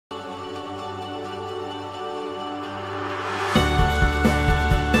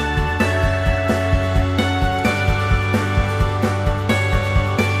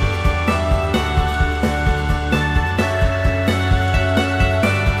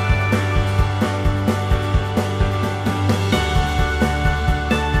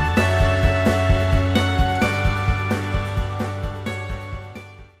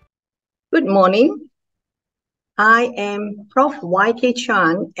morning. I am Prof. YK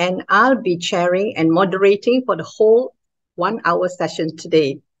Chan, and I'll be chairing and moderating for the whole 1 hour session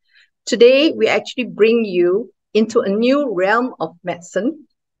today. Today, we actually bring you into a new realm of medicine,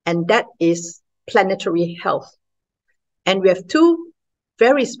 and that is planetary health. And we have two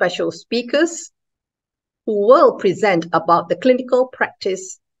very special speakers who will present about the clinical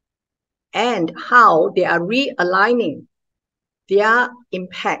practice and how they are realigning their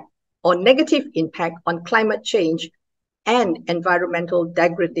impact or negative impact on climate change and environmental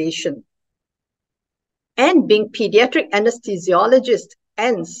degradation. And being pediatric anesthesiologists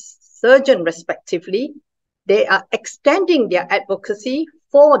and surgeon respectively, they are extending their advocacy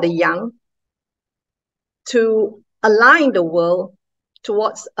for the young to align the world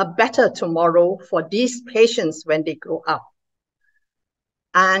towards a better tomorrow for these patients when they grow up.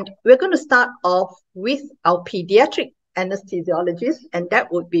 And we're going to start off with our pediatric anesthesiologist, and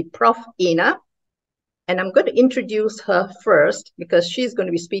that would be Prof. Ina. And I'm going to introduce her first because she's going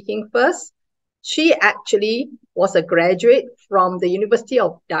to be speaking first. She actually was a graduate from the University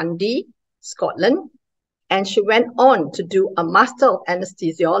of Dundee, Scotland, and she went on to do a Master of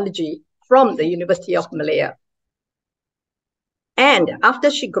Anesthesiology from the University of Malaya. And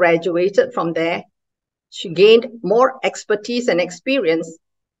after she graduated from there, she gained more expertise and experience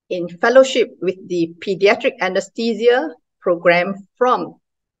in fellowship with the Pediatric Anesthesia program from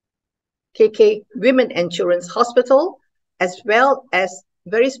KK Women and Children's Hospital, as well as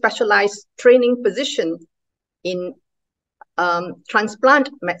very specialized training position in transplant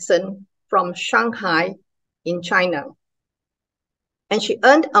medicine from Shanghai in China. And she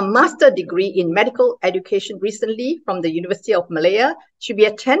earned a master's degree in medical education recently from the University of Malaya. She'll be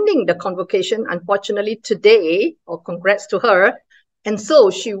attending the convocation, unfortunately, today, or congrats to her. And so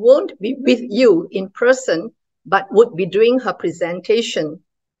she won't be with you in person, but would be doing her presentation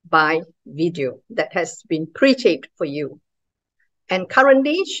by video that has been pre-taped for you. And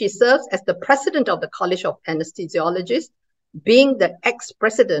currently, she serves as the president of the College of Anesthesiologists, being the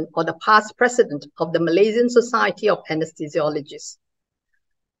ex-president or the past president of the Malaysian Society of Anesthesiologists.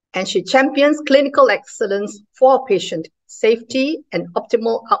 And she champions clinical excellence for patient safety and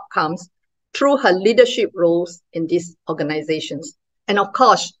optimal outcomes through her leadership roles in these organizations. And of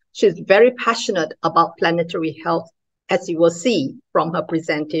course, she's very passionate about planetary health, as you will see from her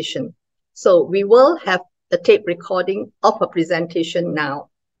presentation. So we will have the tape recording of her presentation now.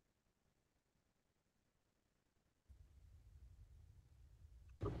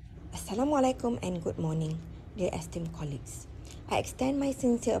 Assalamualaikum and good morning, dear esteemed colleagues. I extend my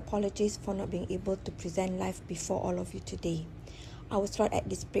sincere apologies for not being able to present live before all of you today. Our slot at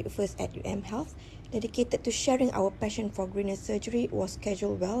this breakfast at UMHealth, dedicated to sharing our passion for greener surgery, was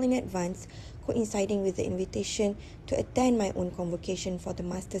scheduled well in advance, coinciding with the invitation to attend my own convocation for the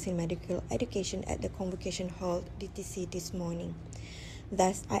Masters in Medical Education at the Convocation Hall, DTC, this morning.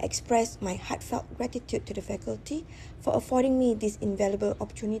 Thus, I express my heartfelt gratitude to the faculty for affording me this invaluable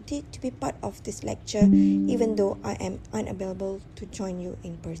opportunity to be part of this lecture, even though I am unavailable to join you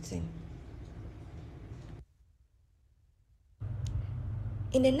in person.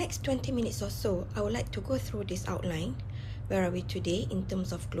 In the next 20 minutes or so, I would like to go through this outline. Where are we today in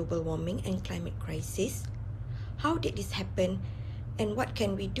terms of global warming and climate crisis? How did this happen? And what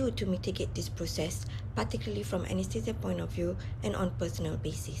can we do to mitigate this process, particularly from anesthesia point of view and on personal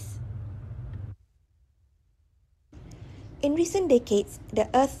basis? In recent decades, the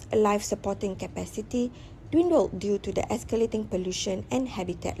Earth's life-supporting capacity dwindled due to the escalating pollution and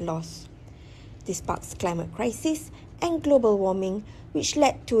habitat loss. This sparks climate crisis and global warming, which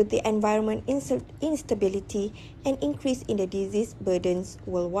led to the environment instability and increase in the disease burdens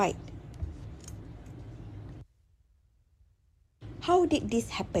worldwide. How did this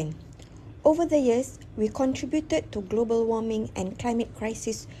happen? Over the years, we contributed to global warming and climate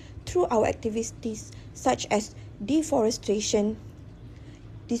crisis through our activities such as deforestation,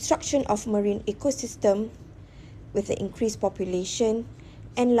 destruction of marine ecosystem with the increased population,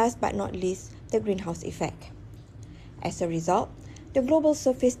 and last but not least, the greenhouse effect. As a result, the global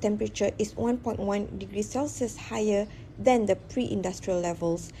surface temperature is 1.1 degrees Celsius higher than the pre-industrial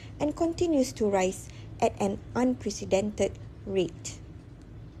levels and continues to rise at an unprecedented rate.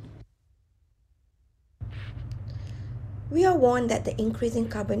 We are warned that the increasing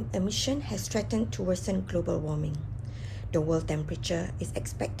carbon emission has threatened to worsen global warming. The world temperature is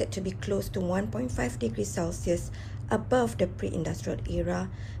expected to be close to 1.5 degrees Celsius above the pre-industrial era,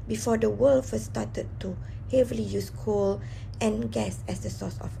 before the world first started to heavily use coal and gas as the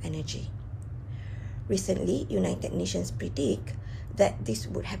source of energy. Recently, United Nations predict that this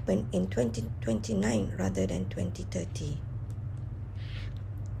would happen in 2029 rather than 2030.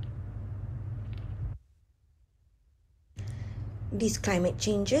 These climate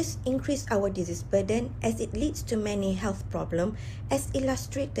changes increase our disease burden as it leads to many health problems as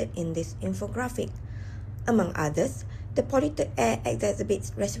illustrated in this infographic. Among others, the polluted air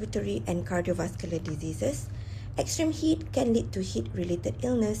exacerbates respiratory and cardiovascular diseases. Extreme heat can lead to heat-related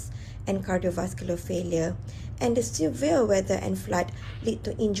illness and cardiovascular failure, and the severe weather and flood lead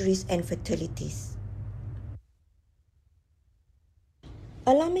to injuries and fatalities.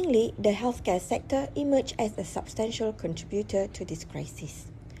 Alarmingly, the healthcare sector emerged as a substantial contributor to this crisis.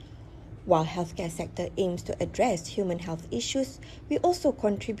 While healthcare sector aims to address human health issues, we also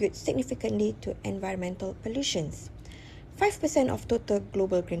contribute significantly to environmental pollutions. 5% of total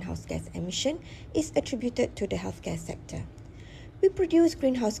global greenhouse gas emission is attributed to the healthcare sector. We produce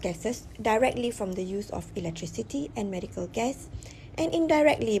greenhouse gases directly from the use of electricity and medical gas, and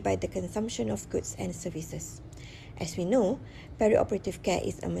indirectly by the consumption of goods and services. As we know, perioperative care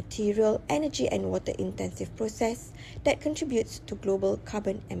is a material, energy and water-intensive process that contributes to global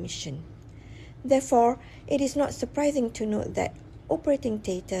carbon emission. Therefore, it is not surprising to note that operating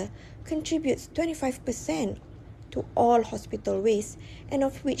theatre contributes 25% to all hospital waste, and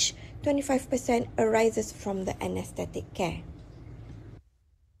of which 25% arises from the anaesthetic care.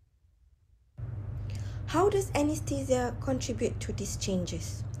 How does anesthesia contribute to these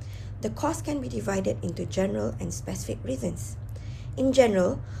changes? The cost can be divided into general and specific reasons. In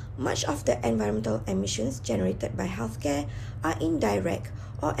general, much of the environmental emissions generated by healthcare are indirect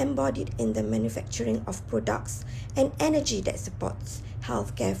or embodied in the manufacturing of products and energy that supports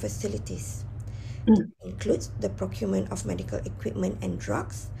healthcare facilities. This includes the procurement of medical equipment and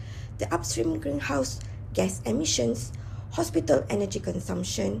drugs, the upstream greenhouse gas emissions, hospital energy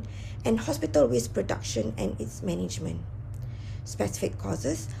consumption, and hospital waste production and its management. Specific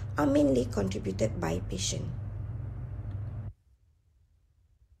causes are mainly contributed by patient.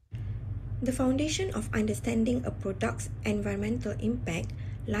 The foundation of understanding a product's environmental impact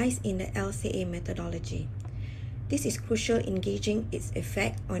lies in the LCA methodology. This is crucial in gauging its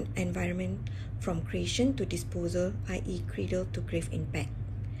effect on environment from creation to disposal, i.e. cradle to grave impact.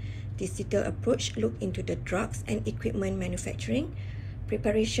 This detailed approach looks into the drugs and equipment manufacturing,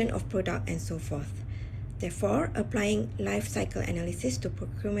 preparation of product and so forth. Therefore, applying life cycle analysis to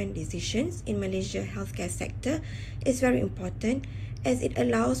procurement decisions in Malaysia healthcare sector is very important as it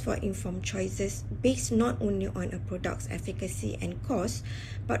allows for informed choices based not only on a product's efficacy and cost,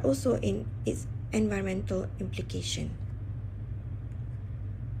 but also in its environmental implication.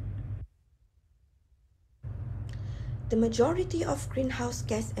 The majority of greenhouse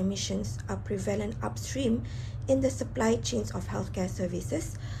gas emissions are prevalent upstream in the supply chains of healthcare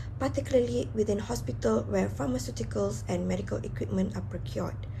services, particularly within hospital where pharmaceuticals and medical equipment are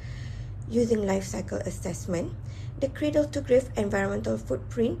procured. Using life cycle assessment, the cradle-to-grave environmental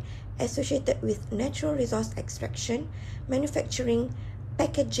footprint associated with natural resource extraction, manufacturing,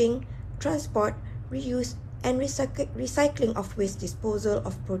 packaging, transport, reuse, and recycling of waste disposal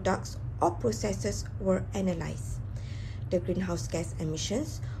of products or processes were analysed. The greenhouse gas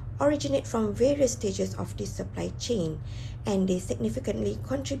emissions originate from various stages of this supply chain, and they significantly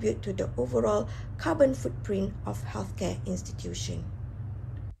contribute to the overall carbon footprint of healthcare institutions.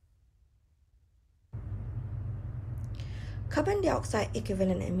 Carbon dioxide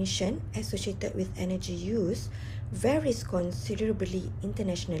equivalent emission associated with energy use varies considerably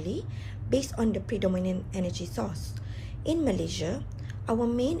internationally based on the predominant energy source. In Malaysia, our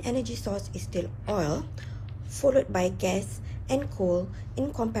main energy source is still oil, followed by gas and coal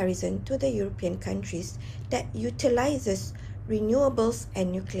in comparison to the European countries that utilizes renewables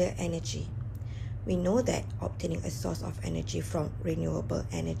and nuclear energy. We know that obtaining a source of energy from renewable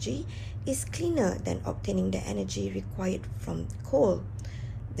energy is cleaner than obtaining the energy required from coal.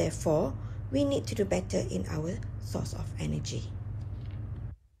 Therefore, we need to do better in our source of energy.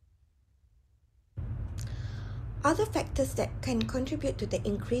 Other factors that can contribute to the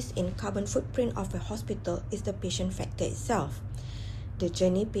increase in carbon footprint of a hospital is the patient factor itself. The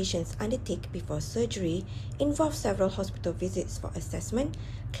journey patients undertake before surgery involves several hospital visits for assessment,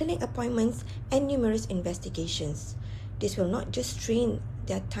 clinic appointments, and numerous investigations. This will not just strain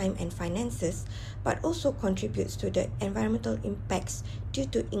their time and finances, but also contributes to the environmental impacts due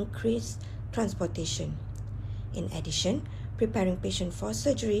to increased transportation. In addition, preparing patient for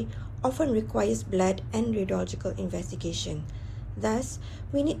surgery often requires blood and radiological investigation. Thus,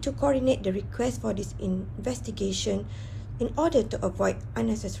 we need to coordinate the request for this investigation in order to avoid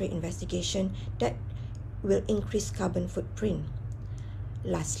unnecessary investigation that will increase carbon footprint.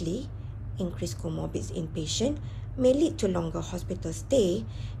 Lastly, increased comorbids in patient may lead to longer hospital stay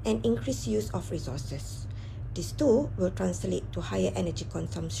and increased use of resources. This too will translate to higher energy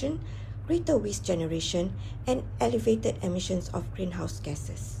consumption, greater waste generation, and elevated emissions of greenhouse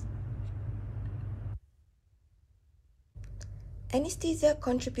gases. Anesthesia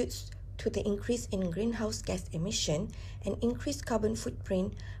contributes to the increase in greenhouse gas emission and increased carbon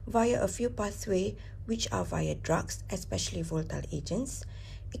footprint via a few pathways, which are via drugs, especially volatile agents,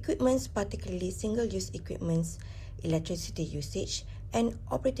 equipments, particularly single-use equipments, electricity usage, and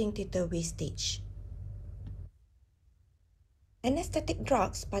operating theatre wastage. Anesthetic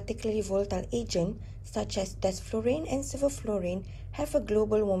drugs, particularly volatile agents such as desflurane and sevoflurane, have a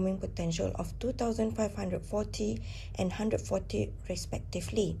global warming potential of 2,540 and 140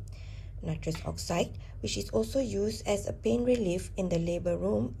 respectively. Nitrous oxide, which is also used as a pain relief in the labor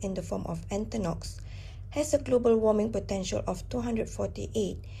room in the form of Anthrax, has a global warming potential of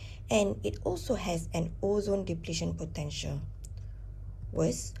 248, and it also has an ozone depletion potential.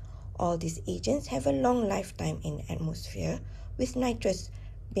 Worse, all these agents have a long lifetime in atmosphere, with nitrous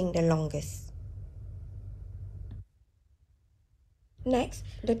being the longest. Next,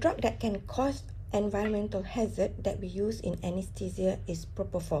 the drug that can cause environmental hazard that we use in anesthesia is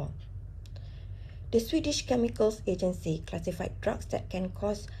propofol. The Swedish Chemicals Agency classified drugs that can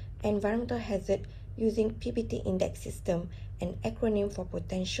cause environmental hazard using PBT index system, an acronym for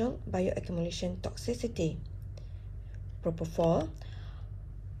potential bioaccumulation toxicity. Propofol,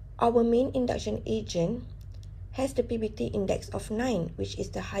 our main induction agent, has the PBT index of 9, which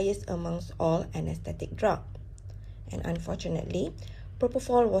is the highest amongst all anesthetic drugs. And unfortunately,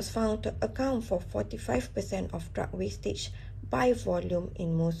 propofol was found to account for 45% of drug wastage by volume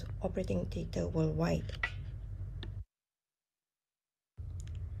in most operating theatre worldwide.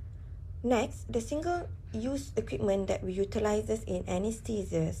 Next, the single-use equipment that we utilizes in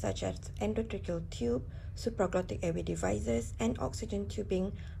anesthesia, such as endotracheal tube, supraglottic airway devices, and oxygen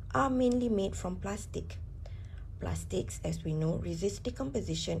tubing, are mainly made from plastic. Plastics, as we know, resist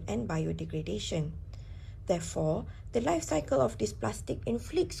decomposition and biodegradation. Therefore, the life cycle of this plastic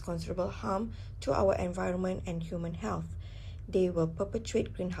inflicts considerable harm to our environment and human health. They will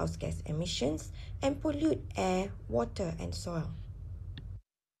perpetuate greenhouse gas emissions and pollute air, water, and soil.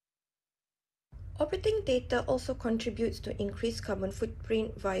 Operating theatre also contributes to increased carbon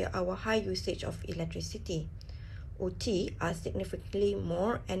footprint via our high usage of electricity. OT are significantly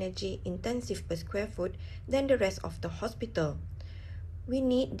more energy intensive per square foot than the rest of the hospital. We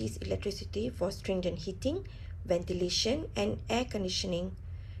need this electricity for stringent heating, ventilation, and air conditioning,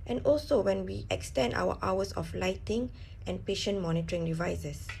 and also when we extend our hours of lighting and patient monitoring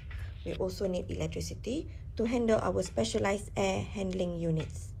devices. We also need electricity to handle our specialized air handling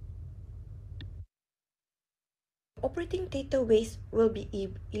units. Operating theatre waste will be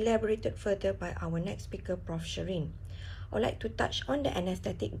elaborated further by our next speaker, Prof. Shireen. I would like to touch on the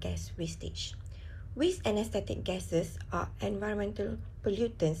anesthetic gas wastage. Waste anesthetic gases are environmental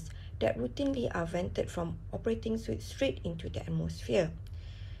pollutants that routinely are vented from operating suites straight into the atmosphere.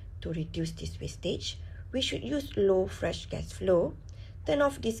 To reduce this wastage, we should use low fresh gas flow, turn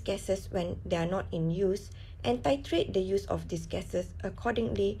off these gases when they are not in use, and titrate the use of these gases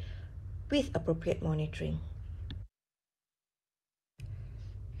accordingly with appropriate monitoring.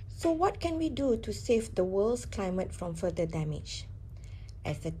 So what can we do to save the world's climate from further damage?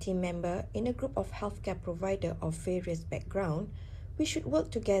 As a team member in a group of healthcare providers of various backgrounds, we should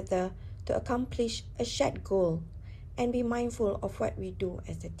work together to accomplish a shared goal and be mindful of what we do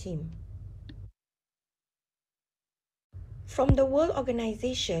as a team. From the World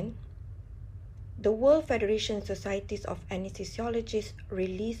Organization, the World Federation Societies of Anesthesiologists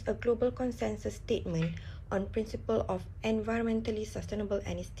released a global consensus statement on principle of environmentally sustainable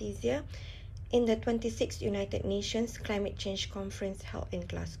anesthesia in the 26th United Nations Climate Change Conference held in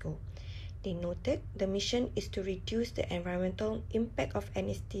Glasgow. They noted the mission is to reduce the environmental impact of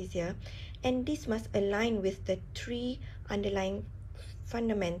anesthesia, and this must align with the three underlying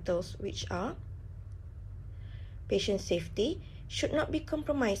fundamentals, which are: patient safety should not be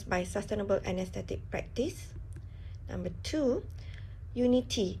compromised by sustainable anesthetic practice. Number 2,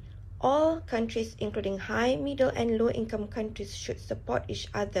 unity. All countries, including high, middle, and low-income countries, should support each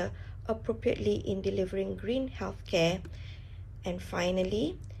other appropriately in delivering green healthcare. And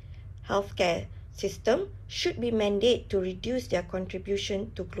finally, healthcare system should be mandated to reduce their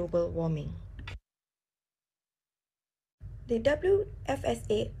contribution to global warming. The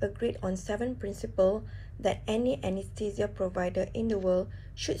WFSA agreed on 7 principles that any anesthesia provider in the world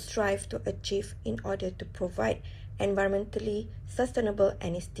should strive to achieve in order to provide environmentally sustainable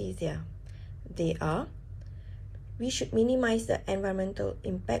anesthesia. They are: we should minimize the environmental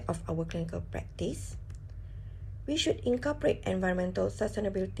impact of our clinical practice. We should incorporate environmental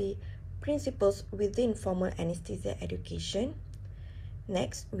sustainability principles within formal anesthesia education.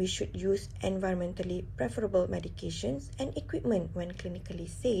 Next, we should use environmentally preferable medications and equipment when clinically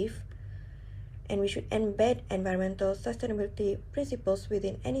safe, and we should embed environmental sustainability principles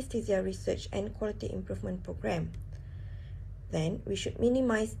within anesthesia research and quality improvement program. Then, we should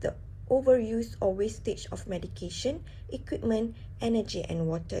minimize the overuse or wastage of medication, equipment, energy, and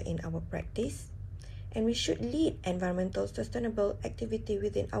water in our practice. And we should lead environmental sustainable activity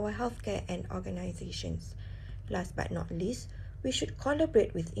within our healthcare and organizations. Last but not least, we should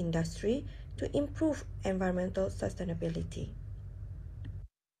collaborate with industry to improve environmental sustainability.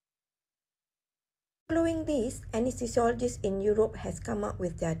 Following this, anesthesiologists in Europe has come up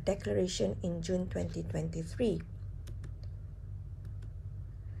with their declaration in June 2023.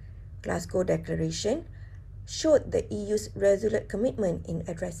 Glasgow Declaration showed the EU's resolute commitment in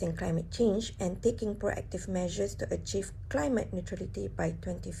addressing climate change and taking proactive measures to achieve climate neutrality by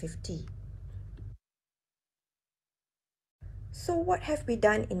 2050. So what have we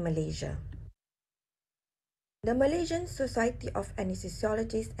done in Malaysia? The Malaysian Society of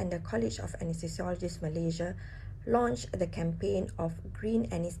Anesthesiologists and the College of Anesthesiologists Malaysia launched the campaign of Green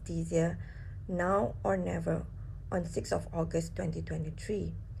Anesthesia Now or Never on 6th of August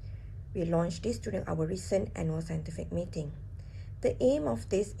 2023. We launched this during our recent annual scientific meeting. The aim of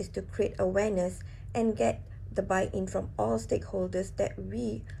this is to create awareness and get the buy-in from all stakeholders that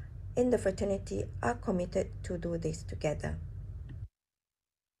we in the fraternity are committed to do this together.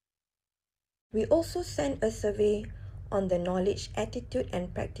 We also sent a survey on the knowledge, attitude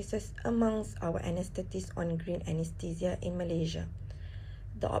and practices amongst our anesthetists on green anesthesia in Malaysia.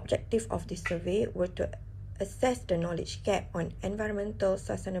 The objective of this survey were to assess the knowledge gap on environmental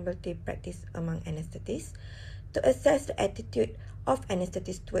sustainability practice among anesthetists, to assess the attitude of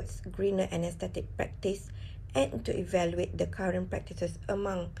anesthetists towards greener anesthetic practice, and to evaluate the current practices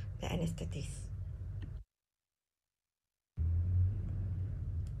among the anesthetists.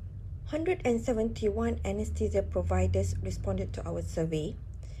 171 anesthesia providers responded to our survey.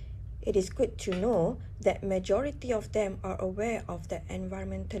 It is good to know that majority of them are aware of the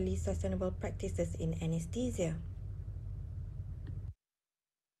environmentally sustainable practices in anesthesia.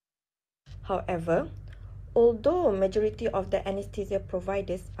 However, although majority of the anesthesia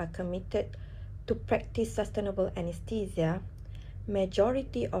providers are committed to practice sustainable anesthesia,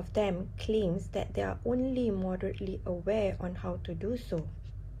 majority of them claims that they are only moderately aware on how to do so.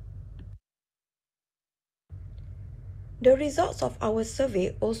 The results of our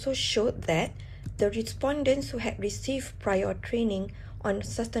survey also showed that the respondents who had received prior training on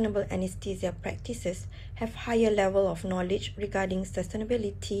sustainable anesthesia practices have higher level of knowledge regarding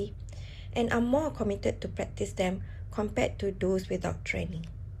sustainability and are more committed to practice them compared to those without training.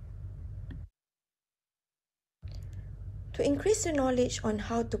 To increase the knowledge on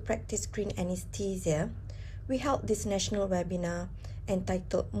how to practice green anesthesia, we held this national webinar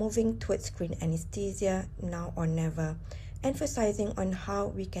entitled Moving Towards Green Anesthesia Now or Never, emphasizing on how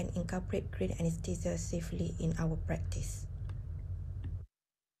we can incorporate green anesthesia safely in our practice.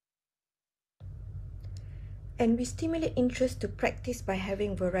 And we stimulate interest to practice by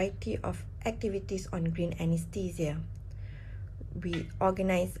having variety of activities on green anesthesia. We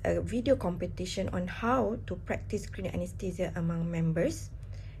organize a video competition on how to practice green anesthesia among members,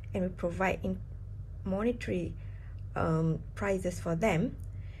 and we provide monetary prizes for them.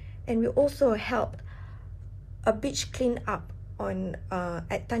 And we also held a beach clean up on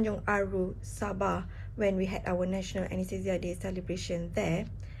at Tanjung Aru, Sabah, when we had our National Anesthesia Day celebration there.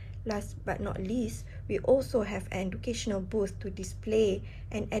 Last but not least, we also have an educational booth to display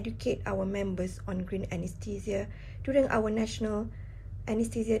and educate our members on green anesthesia during our National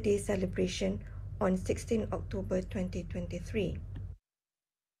Anesthesia Day celebration on 16 October 2023.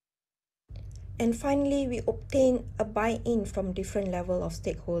 And finally, we obtained a buy-in from different level of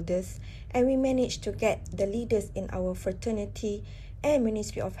stakeholders, and we managed to get the leaders in our fraternity and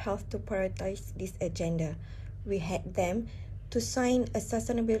Ministry of Health to prioritize this agenda. We had them to sign a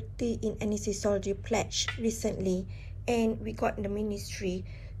sustainability in anesthesiology pledge recently, and we got the ministry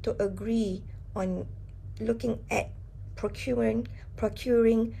to agree on looking at procuring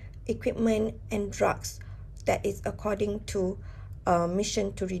equipment and drugs that is according to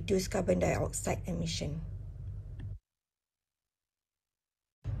mission to reduce carbon dioxide emission.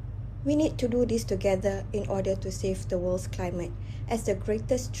 We need to do this together in order to save the world's climate, as the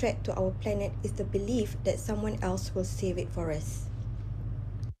greatest threat to our planet is the belief that someone else will save it for us.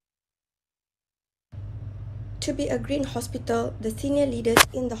 To be a green hospital, the senior leaders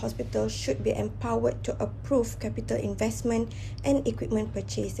in the hospital should be empowered to approve capital investment and equipment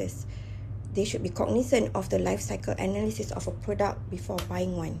purchases. They should be cognizant of the life cycle analysis of a product before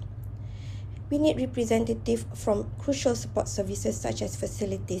buying one. We need representatives from crucial support services such as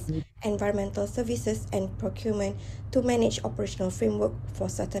facilities, environmental services, and procurement to manage operational framework for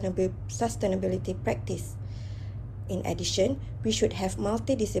sustainability practice. In addition, we should have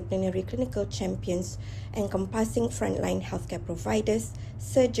multidisciplinary clinical champions encompassing frontline healthcare providers,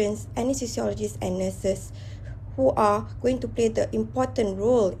 surgeons, anesthesiologists, and nurses who are going to play the important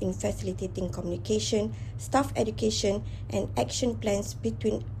role in facilitating communication, staff education, and action plans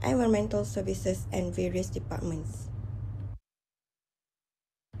between environmental services and various departments.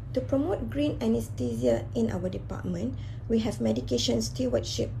 To promote green anesthesia in our department, we have medication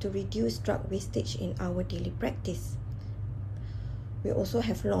stewardship to reduce drug wastage in our daily practice. We also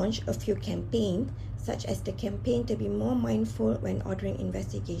have launched a few campaigns, such as the campaign to be more mindful when ordering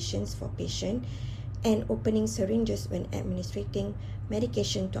investigations for patients and opening syringes when administering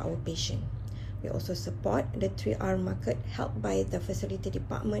medication to our patient. We also support the 3R market held by the facility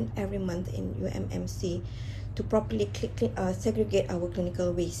department every month in UMMC to properly segregate our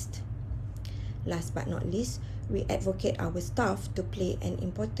clinical waste. Last but not least, we advocate our staff to play an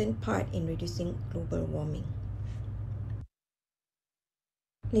important part in reducing global warming.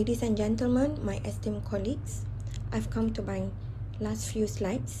 Ladies and gentlemen, my esteemed colleagues, I've come to my last few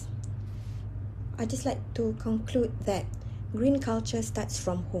slides. I'd just like to conclude that green culture starts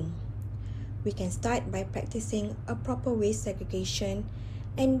from home. We can start by practicing a proper waste segregation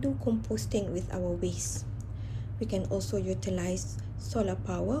and do composting with our waste. We can also utilize solar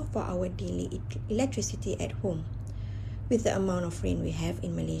power for our daily electricity at home. With the amount of rain we have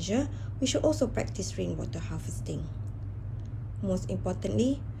in Malaysia, we should also practice rainwater harvesting. Most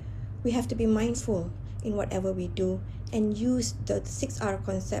importantly, we have to be mindful in whatever we do and use the 6R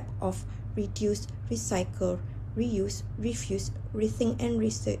concept of reduce, recycle, reuse, refuse, rethink, and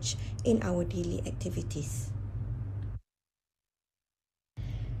research in our daily activities.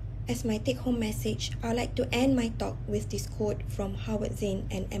 As my take-home message, I'd like to end my talk with this quote from Howard Zinn,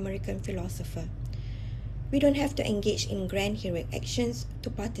 an American philosopher. We don't have to engage in grand heroic actions to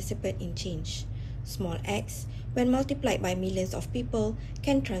participate in change. Small acts, when multiplied by millions of people,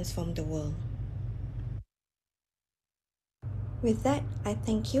 can transform the world. With that, I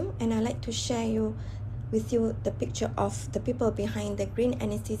thank you, and I'd like to share with you the picture of the people behind the Green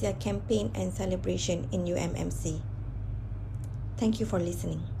Anesthesia campaign and celebration in UMMC. Thank you for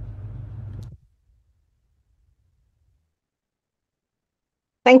listening.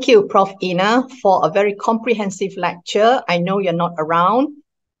 Thank you, Prof. Ina, for a very comprehensive lecture. I know you're not around,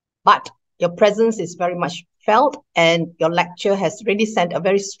 but your presence is very much felt, and your lecture has really sent a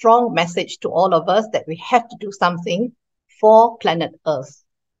very strong message to all of us that we have to do something for planet Earth.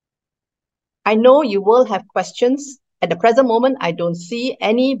 I know you will have questions. At the present moment, I don't see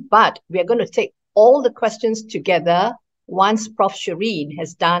any, but we are going to take all the questions together once Prof. Shireen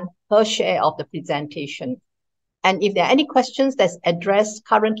has done her share of the presentation. And if there are any questions that's addressed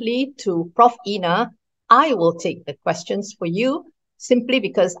currently to Prof. Ina, I will take the questions for you, simply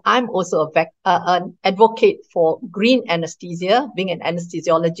because I'm also an advocate for green anesthesia, being an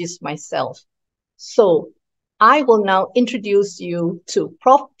anesthesiologist myself. So I will now introduce you to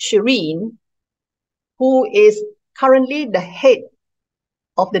Prof. Shireen, who is currently the head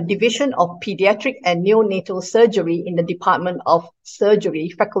of the Division of Pediatric and Neonatal Surgery in the Department of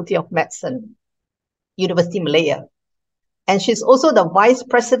Surgery, Faculty of Medicine, University Malaya. And she's also the Vice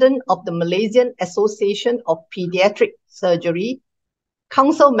President of the Malaysian Association of Pediatric Surgery,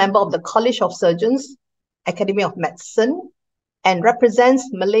 Council Member of the College of Surgeons, Academy of Medicine, and represents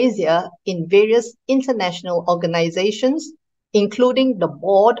Malaysia in various international organizations, including the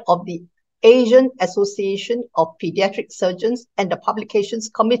board of the Asian Association of Pediatric Surgeons and the Publications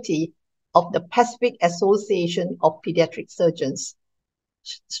Committee of the Pacific Association of Pediatric Surgeons.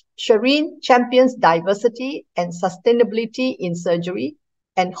 Shireen champions diversity and sustainability in surgery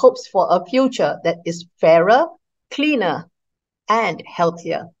and hopes for a future that is fairer, cleaner, and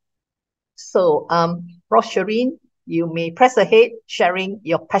healthier. So, Prof. Shireen, you may press ahead sharing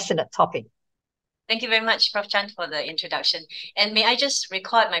your passionate topic. Her Thank you very much, Prof. Chan, for the introduction. And may I just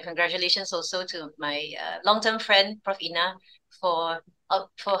record my congratulations also to my long-term friend, Prof. Ina, for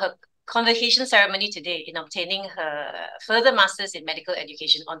her convocation ceremony today in obtaining her further master's in medical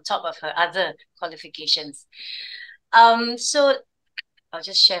education on top of her other qualifications. So I'll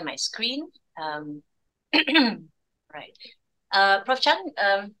just share my screen. Right. Prof. Chan,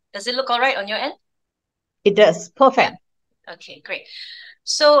 does it look all right on your end? It does. Perfect. Okay, great.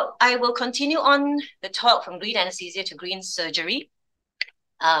 So I will continue on the talk from green anesthesia to green surgery.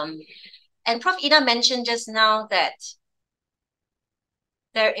 And Prof. Ina mentioned just now that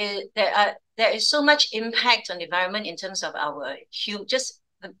there is so much impact on the environment in terms of our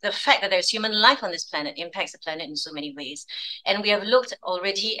the fact that there's human life on this planet impacts the planet in so many ways. And we have looked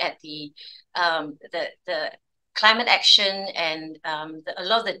already at the climate action and a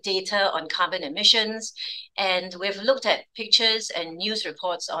lot of the data on carbon emissions. And we've looked at pictures and news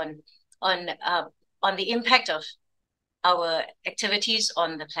reports on the impact of our activities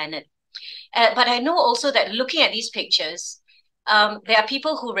on the planet. But I know also that looking at these pictures, there are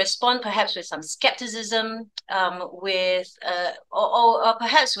people who respond perhaps with some skepticism, or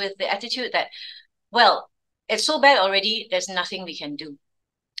perhaps with the attitude that, well, it's so bad already, there's nothing we can do.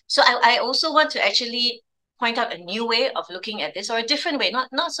 So I also want to actually point out a new way of looking at this, or a different way,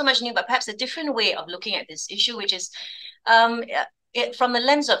 not so much new, but perhaps a different way of looking at this issue, which is from the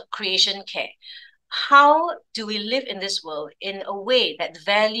lens of creation care. How do we live in this world in a way that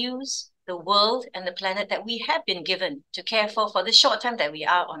values the world and the planet that we have been given to care for the short time that we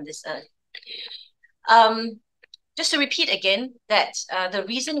are on this earth? Just to repeat again, that the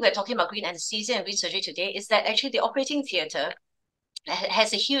reason we're talking about green anesthesia and green surgery today is that actually the operating theatre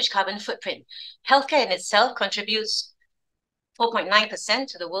has a huge carbon footprint. Healthcare in itself contributes 4.9%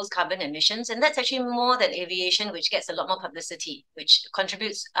 to the world's carbon emissions, and that's actually more than aviation, which gets a lot more publicity, which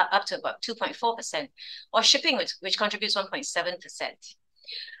contributes up to about 2.4%, or shipping, which contributes 1.7%.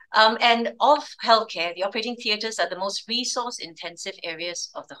 And of healthcare, the operating theatres are the most resource-intensive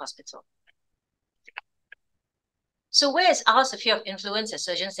areas of the hospital. So where is our sphere of influence as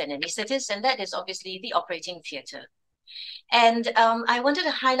surgeons and anaesthetists? And that is obviously the operating theatre. And I wanted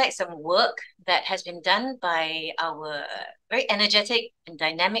to highlight some work that has been done by our very energetic and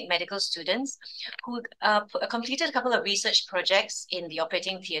dynamic medical students who completed a couple of research projects in the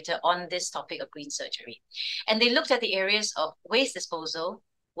operating theatre on this topic of green surgery. And they looked at the areas of waste disposal,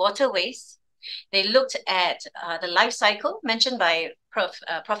 water waste. They looked at the life cycle mentioned by Prof.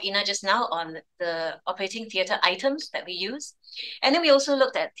 Ina just now on the operating theatre items that we use. And then we also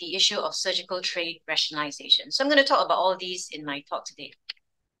looked at the issue of surgical tray rationalization. So I'm going to talk about all these in my talk today.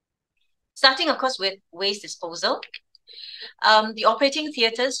 Starting, of course, with waste disposal. The operating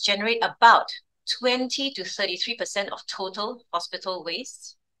theatres generate about 20 to 33% of total hospital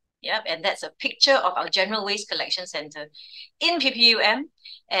waste. Yep, and that's a picture of our General Waste Collection Centre in PPUM.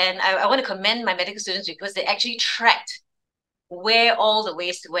 And I want to commend my medical students because they actually tracked where all the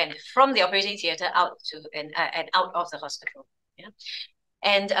waste went from the operating theatre out to and out of the hospital. Yeah,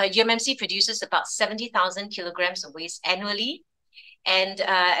 and UMMC produces about 70,000 kilograms of waste annually. And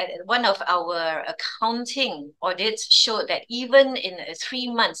one of our accounting audits showed that even in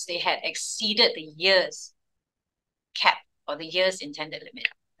 3 months, they had exceeded the year's cap or the year's intended limit.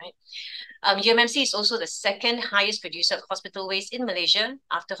 Right. UMMC is also the second highest producer of hospital waste in Malaysia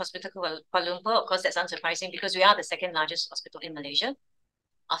after Hospital Kuala Lumpur. Of course, that's unsurprising because we are the second largest hospital in Malaysia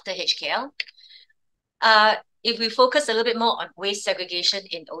after HKL. If we focus a little bit more on waste segregation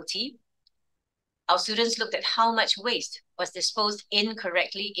in OT, our students looked at how much waste was disposed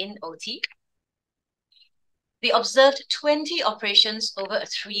incorrectly in OT. They observed 20 operations over a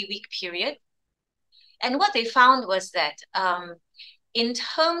 3-week period. And what they found was that in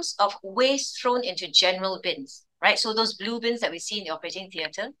terms of waste thrown into general bins, right? So those blue bins that we see in the operating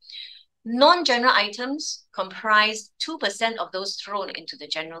theatre, non-general items comprised 2% of those thrown into the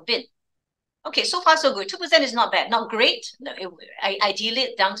general bin. Okay, so far so good. 2% is not bad. Not great. No, ideally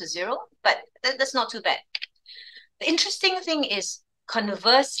it's down to 0, but that's not too bad. The interesting thing is,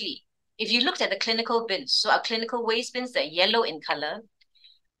 conversely, if you looked at the clinical bins, so our clinical waste bins, they're yellow in color,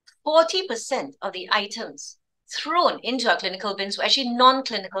 40% of the items thrown into our clinical bins were actually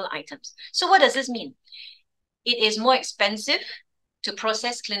non-clinical items. So what does this mean? It is more expensive to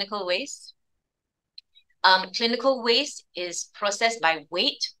process clinical waste. Clinical waste is processed by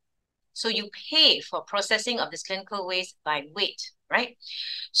weight. So you pay for processing of this clinical waste by weight, right?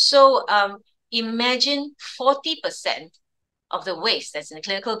 So imagine 40% of the waste that's in the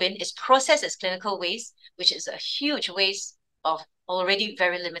clinical bin is processed as clinical waste, which is a huge waste of already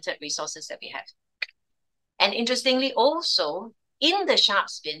very limited resources that we have. And interestingly, also in the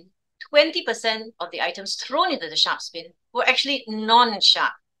sharps bin, 20% of the items thrown into the sharps bin were actually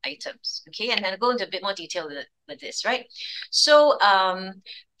non-sharp items. Okay, and I'll go into a bit more detail with this, right? So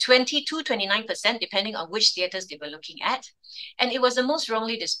 20–29%, depending on which theatres they were looking at. And it was the most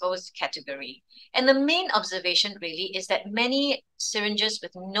wrongly disposed category. And the main observation really is that many syringes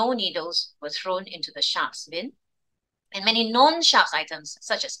with no needles were thrown into the sharps bin. And many non-sharps items,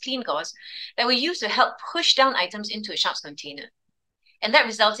 such as clean gauze, that were used to help push down items into a sharps container. And that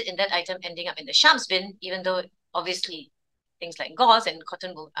resulted in that item ending up in the sharps bin, even though obviously things like gauze and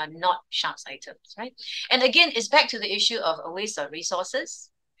cotton wool are not sharps items, right? And again, it's back to the issue of a waste of resources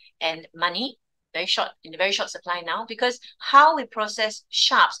and money. in very short supply now, because how we process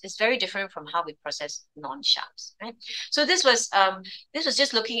sharps is very different from how we process non-sharps, right? So this was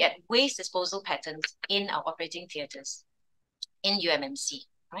just looking at waste disposal patterns in our operating theatres in UMMC,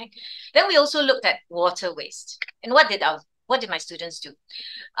 right? Then we also looked at water waste. And what did my students do?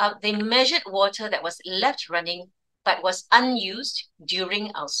 They measured water that was left running but was unused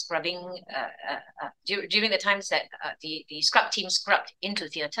during our scrubbing, during the times that the scrub team scrubbed into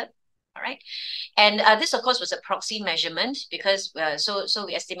theatre, all right? And this, of course, was a proxy measurement because, so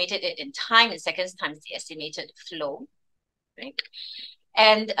we estimated it in time, in seconds times the estimated flow, right?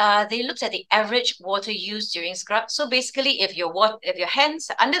 And they looked at the average water used during scrub. So basically, if your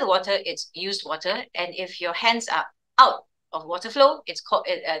hands are under the water, it's used water. And if your hands are out of water flow, it's called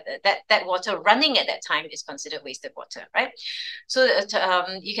that water running at that time is considered wasted water, right? So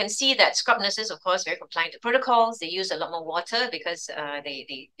you can see that scrub nurses, of course, very compliant to protocols. They use a lot more water because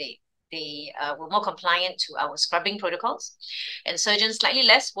they were more compliant to our scrubbing protocols, and surgeons slightly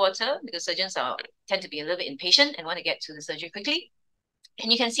less water because surgeons tend to be a little bit impatient and want to get to the surgery quickly.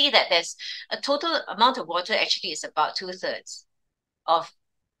 And you can see that there's a total amount of water actually is about 2/3 of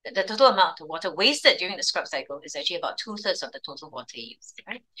the total amount of water wasted during the scrub cycle is actually about 2/3 of the total water used,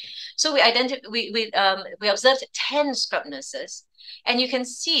 right? So we observed 10 scrub nurses, and you can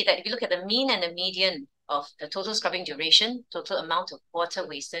see that if you look at the mean and the median of the total scrubbing duration, total amount of water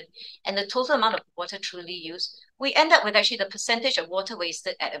wasted, and the total amount of water truly used, we end up with actually the percentage of water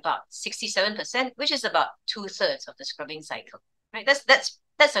wasted at about 67%, which is about 2/3 of the scrubbing cycle, right?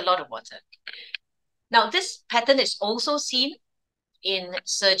 That's a lot of water. Now, this pattern is also seen in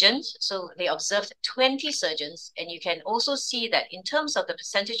surgeons. So they observed 20 surgeons, and you can also see that in terms of the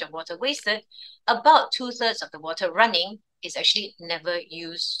percentage of water wasted, about 2/3 of the water running is actually never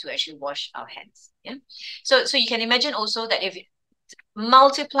used to actually wash our hands. Yeah. So you can imagine also that if you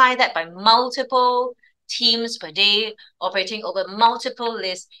multiply that by multiple teams per day operating over multiple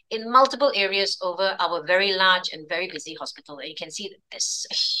lists in multiple areas over our very large and very busy hospital, and you can see that there's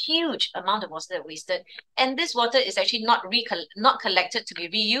a huge amount of water that wasted, and this water is actually not collected to be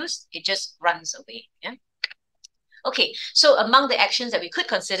reused, it just runs away. Yeah. Okay, so among the actions that we could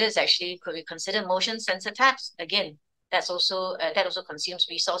consider is actually, could we consider motion sensor taps? Again, that also consumes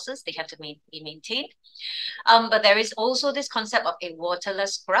resources. They have to be maintained. But there is also this concept of a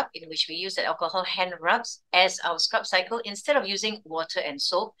waterless scrub, in which we use the alcohol hand rubs as our scrub cycle instead of using water and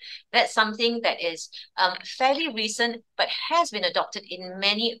soap. That's something that is fairly recent, but has been adopted in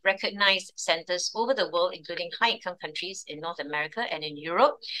many recognized centers over the world, including high-income countries in North America and in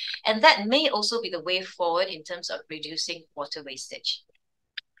Europe. And that may also be the way forward in terms of reducing water wastage.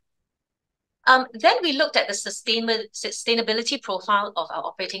 Then we looked at the sustainability profile of our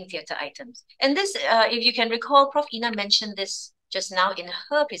operating theatre items. And this, if you can recall, Prof. Ina mentioned this just now in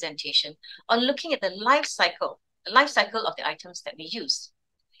her presentation on looking at the life cycle of the items that we use.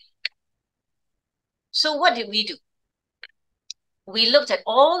 So what did we do? We looked at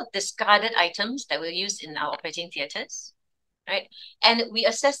all discarded items that were used in our operating theatres, right? And we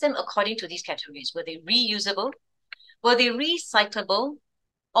assessed them according to these categories. Were they reusable? Were they recyclable?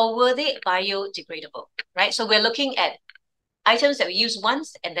 Or were they biodegradable, right? So we're looking at items that we use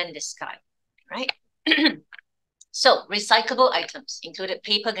once and then discard, right? So recyclable items included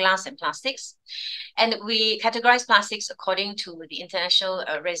paper, glass, and plastics. And we categorize plastics according to the International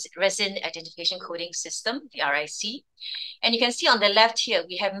Resin Identification Coding System, the RIC. And you can see on the left here,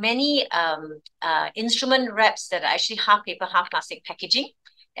 we have many instrument wraps that are actually half paper, half plastic packaging.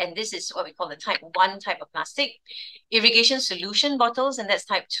 And this is what we call the type 1 type of plastic. Irrigation solution bottles, and that's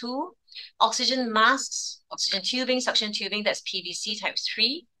type 2. Oxygen masks, oxygen tubing, suction tubing, that's PVC type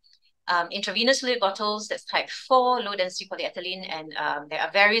 3. Intravenous fluid bottles, that's type 4, low density polyethylene. And there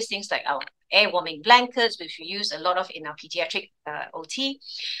are various things like our air warming blankets, which we use a lot of in our pediatric OT,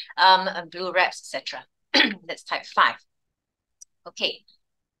 and blue wraps, etc. That's type 5. Okay.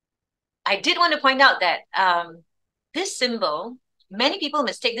 I did want to point out that this symbol, many people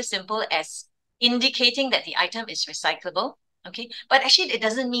mistake this symbol as indicating that the item is recyclable, okay? But actually, it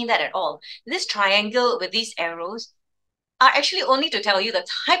doesn't mean that at all. This triangle with these arrows are actually only to tell you the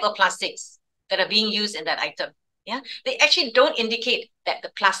type of plastics that are being used in that item, yeah? They actually don't indicate that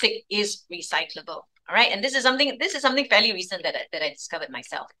the plastic is recyclable, all right? And this is something fairly recent that I discovered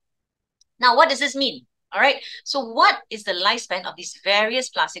myself. Now, what does this mean, all right? So what is the lifespan of these various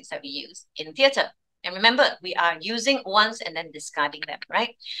plastics that we use in theatre? And remember, we are using once and then discarding them,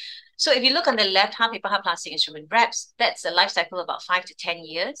 right? So if you look on the left, half paper, half plastic instrument wraps, that's a life cycle of about 5 to 10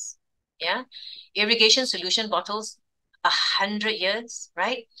 years, yeah? Irrigation solution bottles, 100 years,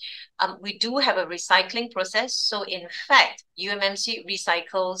 right? We do have a recycling process. So in fact, UMMC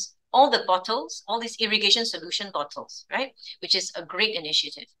recycles all the bottles, all these irrigation solution bottles, right? Which is a great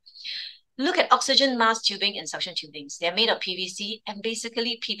initiative. Look at oxygen mask tubing and suction tubings. They're made of PVC, and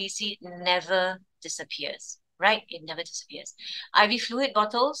basically PVC never disappears, right? It never disappears. IV fluid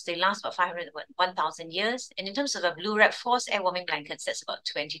bottles, they last about 500, 1,000 years. And in terms of a blue wrap forced air warming blankets, that's about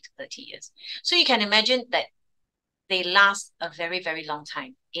 20 to 30 years. So you can imagine that they last a very, very long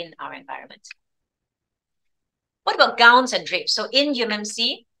time in our environment. What about gowns and drapes? So in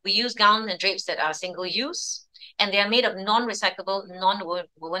UMMC, we use gowns and drapes that are single use, and they are made of non-recyclable,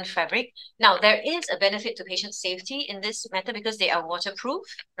 non-woven fabric. Now, there is a benefit to patient safety in this matter because they are waterproof,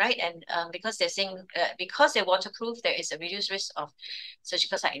 right? And because they're waterproof, there is a reduced risk of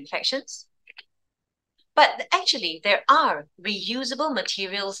surgical site infections. But actually, there are reusable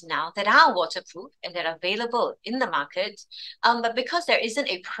materials now that are waterproof and that are available in the market. But because there isn't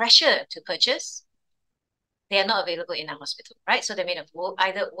a pressure to purchase, they are not available in our hospital, right? So they're made of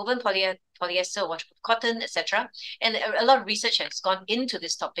either woven polyester, waterproof cotton, etc. And a lot of research has gone into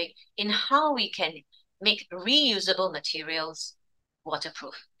this topic in how we can make reusable materials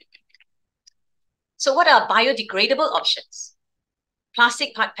waterproof. So what are biodegradable options?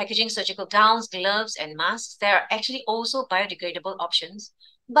 Plastic packaging, surgical gowns, gloves, and masks. There are actually also biodegradable options.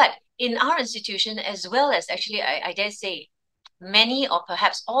 But in our institution, as well as actually, I dare say, many or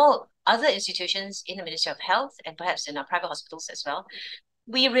perhaps all other institutions in the Ministry of Health and perhaps in our private hospitals as well,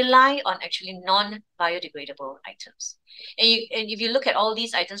 we rely on actually non-biodegradable items. And if you look at all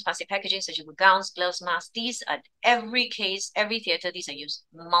these items, plastic packaging, surgical gowns, gloves, masks, these are every case, every theatre, these are used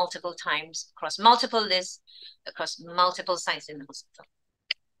multiple times across multiple lists, across multiple sites in the hospital.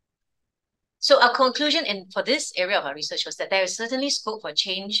 So our conclusion for this area of our research was that there is certainly scope for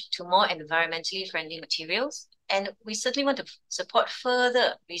change to more environmentally friendly materials. And we certainly want to support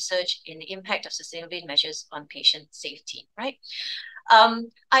further research in the impact of sustainability measures on patient safety, right?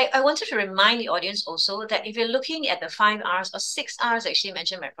 I wanted to remind the audience also that if you're looking at the 5 R's or 6 R's actually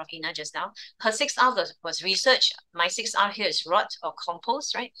mentioned by Prof. Ina just now, her 6 R was research. My 6 R here is rot or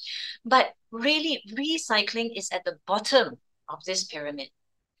compost, right? But really, recycling is at the bottom of this pyramid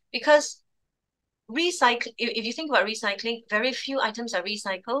because if you think about recycling, very few items are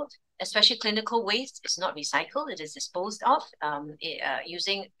recycled, especially clinical waste is not recycled. It is disposed of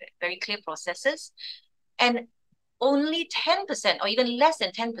using very clear processes. And only 10% or even less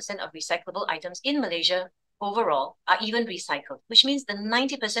than 10% of recyclable items in Malaysia overall are even recycled, which means the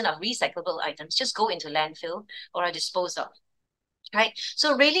 90% of recyclable items just go into landfill or are disposed of, right?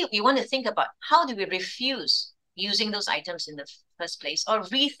 So really, we want to think about how do we refuse using those items in the first place, or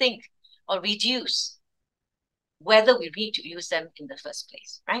rethink or reduce whether we need to use them in the first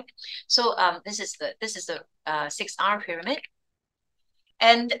place, right? So this is the 6R pyramid.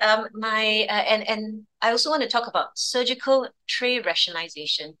 And and I also want to talk about surgical tray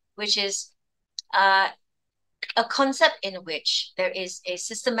rationalization, which is a concept in which there is a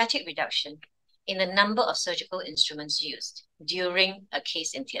systematic reduction in the number of surgical instruments used during a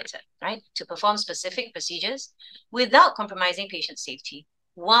case in theatre, right? To perform specific procedures without compromising patient safety,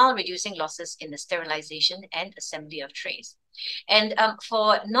 while reducing losses in the sterilization and assembly of trays. And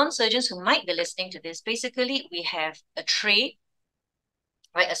for non-surgeons who might be listening to this, basically we have a tray,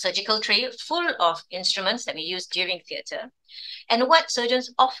 right, a surgical tray full of instruments that we use during theatre. And what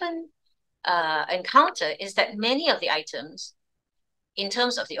surgeons often encounter is that many of the items, in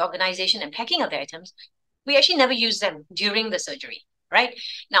terms of the organization and packing of the items, we actually never use them during the surgery. Right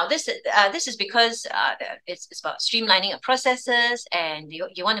now, this is because it's about streamlining of processes, and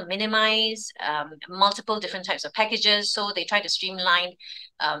you want to minimize multiple different types of packages. So they try to streamline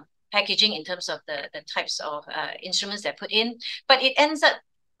packaging in terms of the types of instruments they're put in. But it ends up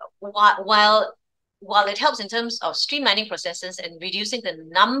while it helps in terms of streamlining processes and reducing the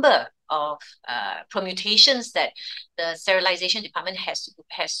number of permutations that the sterilization department has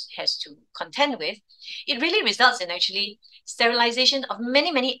to contend with, it really results in actually sterilization of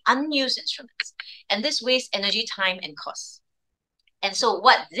many unused instruments. And this wastes energy, time, and costs. And so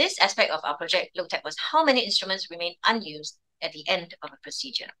what this aspect of our project looked at was how many instruments remain unused at the end of a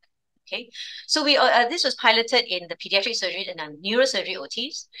procedure. Okay, so this was piloted in the pediatric surgery and neurosurgery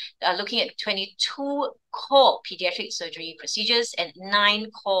OTs, looking at 22 core pediatric surgery procedures and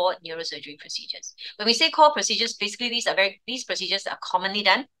 9 core neurosurgery procedures. When we say core procedures, basically these procedures are commonly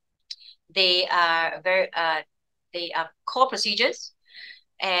done. They are core procedures,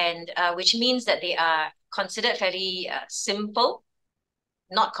 and which means that they are considered fairly simple,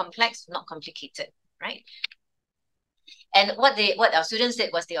 not complex, not complicated, right? And what our students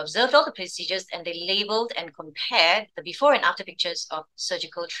did was they observed all the procedures and they labeled and compared the before and after pictures of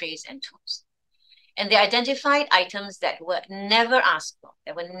surgical trays and tools. And they identified items that were never asked for,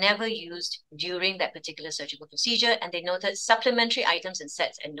 that were never used during that particular surgical procedure, and they noted supplementary items and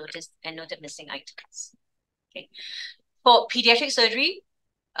sets and noted missing items. Okay. For pediatric surgery,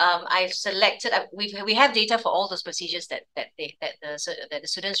 I've selected, we have data for all those procedures that the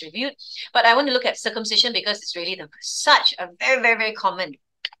students reviewed, but I want to look at circumcision because it's really such a very, very, very common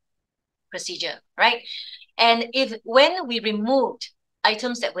procedure, right? And when we removed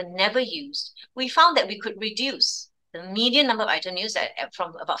items that were never used, we found that we could reduce the median number of items used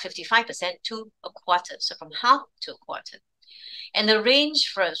from about 55% to a quarter, so from half to a quarter. And the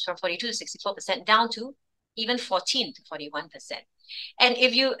range from 42 to 64% down to even 14 to 41%. And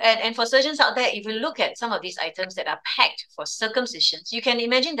if you and for surgeons out there, if you look at some of these items that are packed for circumcisions, you can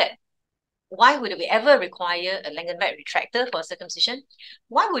imagine that why would we ever require a Langenbeck retractor for a circumcision?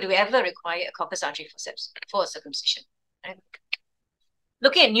 Why would we ever require a corpus artery forceps for a circumcision? Right?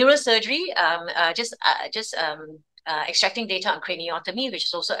 Looking at neurosurgery, extracting data on craniotomy, which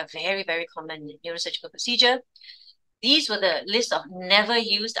is also a very, very common neurosurgical procedure. These were the list of never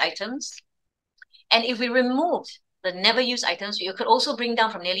used items. And if we removed the never used items, you could also bring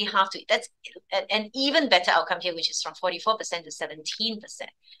down from nearly half to, that's an even better outcome here, which is from 44% to 17%,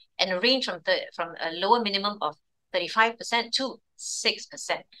 and a range from a lower minimum of 35% to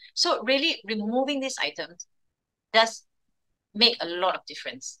 6%. So really removing these items does make a lot of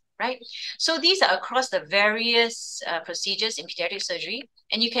difference, right? So these are across the various procedures in pediatric surgery.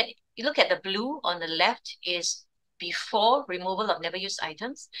 And you look at the blue on the left is before removal of never used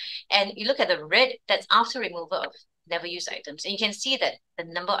items. And you look at the red, that's after removal of never used items. And you can see that the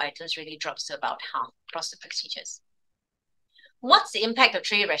number of items really drops to about half across the procedures. What's the impact of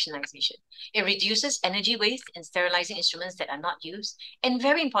tray rationalization? It reduces energy waste in sterilizing instruments that are not used. And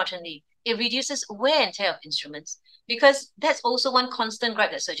very importantly, it reduces wear and tear of instruments, because that's also one constant gripe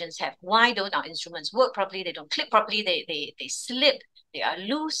that surgeons have. Why don't our instruments work properly? They don't clip properly, they slip, they are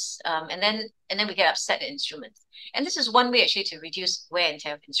loose, and then we get upset at instruments. And this is one way actually to reduce wear and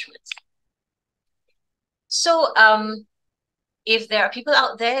tear of instruments. So if there are people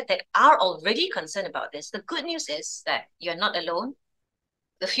out there that are already concerned about this, the good news is that you're not alone.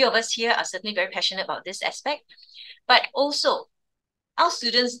 The few of us here are certainly very passionate about this aspect, but also our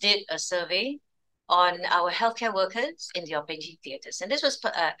students did a survey on our healthcare workers in the operating theatres. And this was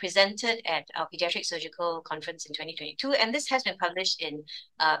presented at our pediatric surgical conference in 2022. And this has been published in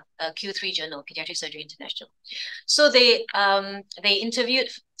a Q3 journal, Pediatric Surgery International. So they interviewed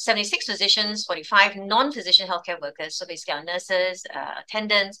 76 physicians, 45 non-physician healthcare workers, so basically our nurses,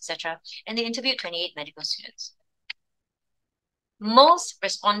 attendants, etc. And they interviewed 28 medical students. Most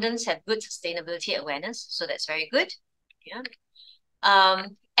respondents have good sustainability awareness, so that's very good. Yeah.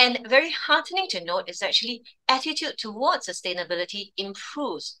 And very heartening to note is actually attitude towards sustainability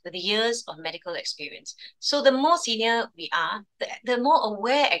improves with the years of medical experience. So the more senior we are, the more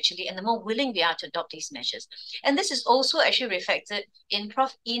aware actually and the more willing we are to adopt these measures. And this is also actually reflected in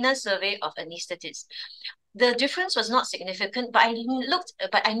Prof. Ina's survey of anesthetists. The difference was not significant, but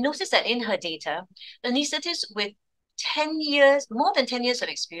I noticed that in her data, anesthetists with 10 years, more than 10 years of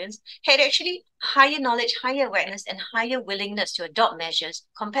experience, had actually higher knowledge, higher awareness, and higher willingness to adopt measures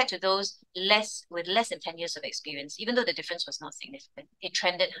compared to those with less than 10 years of experience, even though the difference was not significant. It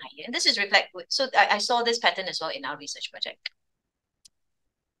trended higher. And this is reflected, so I saw this pattern as well in our research project.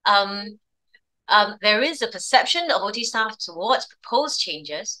 There is a perception of OT staff towards proposed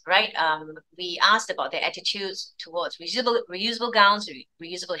changes, right? We asked about their attitudes towards reusable gowns,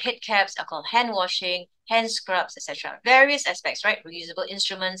 reusable head caps, alcohol hand washing, hand scrubs, etc. Various aspects, right? Reusable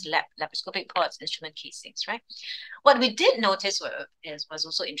instruments, laparoscopic pods, instrument casings, right? What we did notice was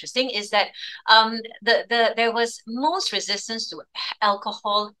also interesting is that there was most resistance to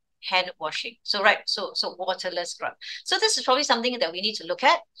alcohol hand washing. So waterless scrub. So this is probably something that we need to look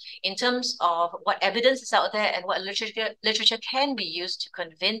at in terms of what evidence is out there and what literature can be used to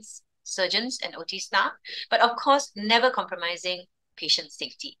convince surgeons and OT staff, but of course, never compromising patient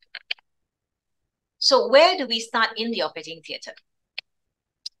safety. So where do we start in the operating theatre?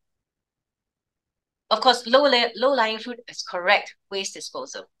 Of course, low-lying fruit is correct waste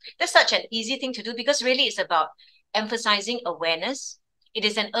disposal. That's such an easy thing to do because really it's about emphasizing awareness. It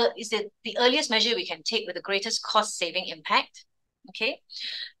is the earliest measure we can take with the greatest cost-saving impact. Okay,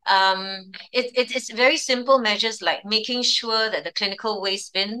 it's very simple measures like making sure that the clinical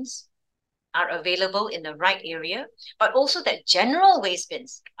waste bins are available in the right area, but also that general waste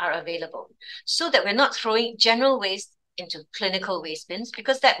bins are available so that we're not throwing general waste into clinical waste bins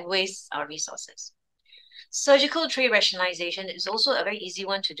because that wastes our resources. Surgical tray rationalization is also a very easy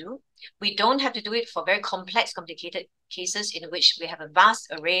one to do. We don't have to do it for very complex, complicated cases in which we have a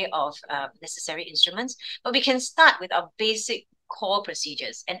vast array of necessary instruments, but we can start with our basic core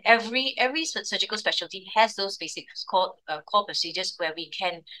procedures, and every surgical specialty has those basic core procedures where we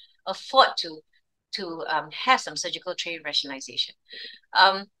can afford to have some surgical tray rationalization.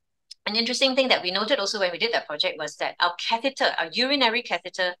 An interesting thing that we noted also when we did that project was that our urinary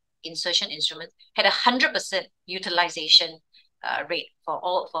catheter insertion instrument had 100% utilization rate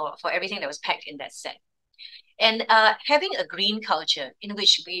for everything that was packed in that set. And having a green culture in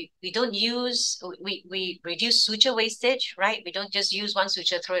which we reduce suture wastage, right? We don't just use one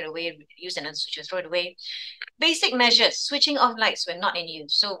suture, throw it away, use another suture, throw it away. Basic measures, switching off lights when not in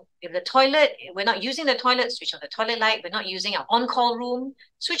use. So if we're not using the toilet, switch off the toilet light. We're not using our on-call room,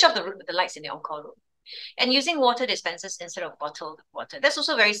 switch off the lights in the on-call room. And using water dispensers instead of bottled water. That's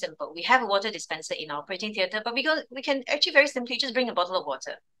also very simple. We have a water dispenser in our operating theatre, but we can actually very simply just bring a bottle of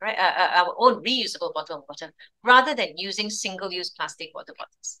water, right? Our own reusable bottle of water, rather than using single-use plastic water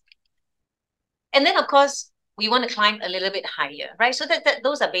bottles. And then, of course, we want to climb a little bit higher, right? So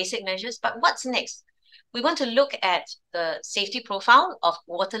those are basic measures. But what's next? We want to look at the safety profile of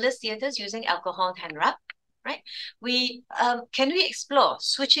waterless theatres using alcohol hand rub, right? Can we explore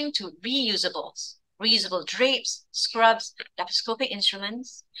switching to reusable drapes, scrubs, laparoscopic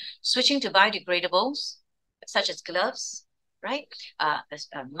instruments, switching to biodegradables, such as gloves, right?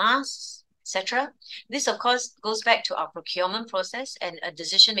 Masks, etc. This, of course, goes back to our procurement process and a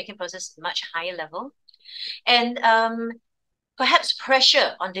decision-making process at a much higher level. And perhaps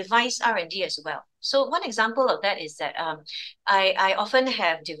pressure on device R&D as well. So one example of that is that I often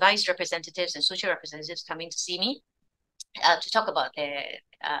have device representatives and social representatives coming to see me to talk about their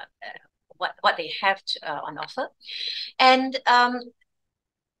what they have on offer. And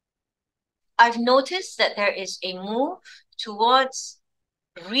I've noticed that there is a move towards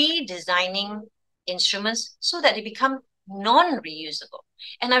redesigning instruments so that they become non-reusable.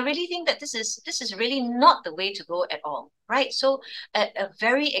 And I really think that this is really not the way to go at all, right? So a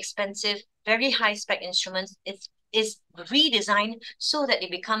very expensive, very high-spec instrument is redesigned so that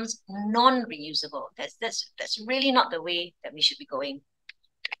it becomes non-reusable. That's really not the way that we should be going.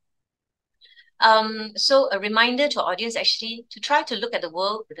 So a reminder to our audience actually to try to look at the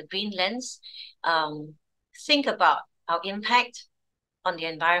world with a green lens, think about our impact on the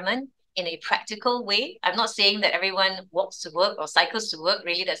environment in a practical way. I'm not saying that everyone walks to work or cycles to work.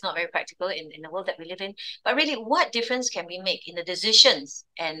 Really, that's not very practical in the world that we live in. But really, what difference can we make in the decisions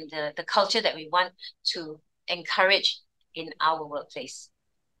and the culture that we want to encourage in our workplace?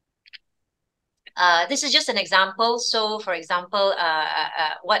 This is just an example. So, for example,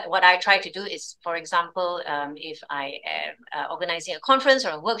 what I try to do is, for example, if I am organizing a conference or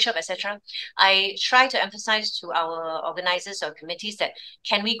a workshop, etc., I try to emphasize to our organizers or committees that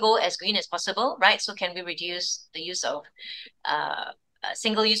can we go as green as possible, right? So can we reduce the use of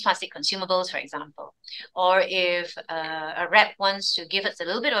single-use plastic consumables, for example? Or if a rep wants to give us a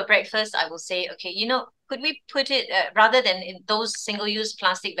little bit of a breakfast, I will say, okay, could we put it, rather than in those single-use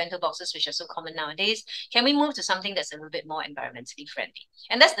plastic bento boxes, which are so common nowadays, can we move to something that's a little bit more environmentally friendly?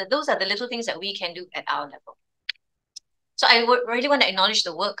 And those are the little things that we can do at our level. So I really want to acknowledge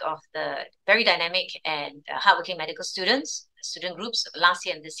the work of the very dynamic and hardworking medical student groups last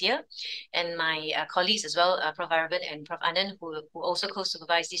year and this year, and my colleagues as well, Prof. Aravind and Prof. Anand, who also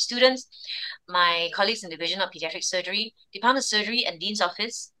co-supervise these students, my colleagues in the Division of Pediatric Surgery, Department of Surgery and Dean's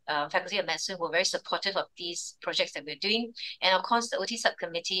Office, Faculty of Medicine, who are very supportive of these projects that we're doing, and of course the OT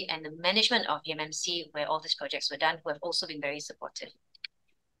subcommittee and the management of UMMC, where all these projects were done, who have also been very supportive.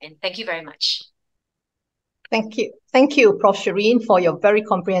 And thank you very much. Thank you. Thank you, Prof. Shireen, for your very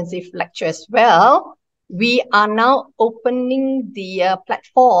comprehensive lecture as well. We are now opening the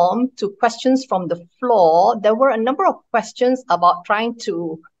platform to questions from the floor. There were a number of questions about trying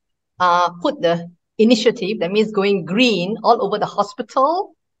to put the initiative, that means going green, all over the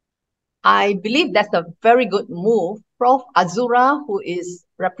hospital. I believe that's a very good move. Prof. Azura, who is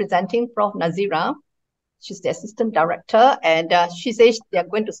representing Prof. Nazira, she's the assistant director, and she says they're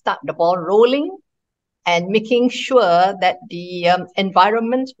going to start the ball rolling and making sure that the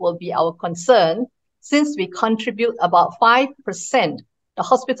environment will be our concern, since we contribute about 5%. The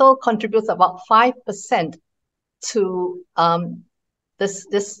hospital contributes about 5% to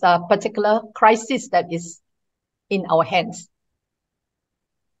this particular crisis that is in our hands.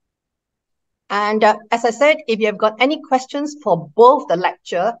 And as I said, if you have got any questions for both the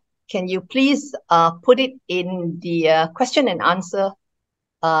lecture, can you please put it in the question and answer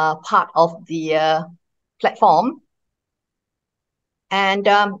part of the platform. And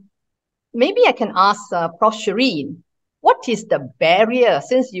maybe I can ask Prof. Shireen, what is the barrier,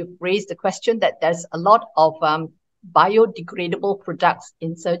 since you've raised the question that there's a lot of biodegradable products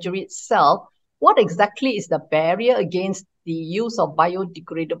in surgery itself, what exactly is the barrier against the use of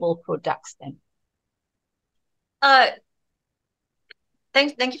biodegradable products then?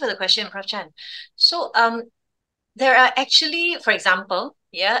 Thank you for the question, Prof. Chan. So there are actually, for example,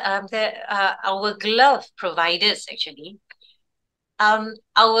 there are our glove providers actually.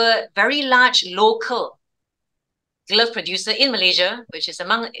 Our very large local glove producer in Malaysia, which is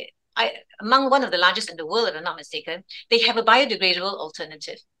among one of the largest in the world, if I'm not mistaken, they have a biodegradable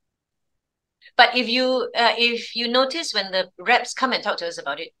alternative. But if you notice when the reps come and talk to us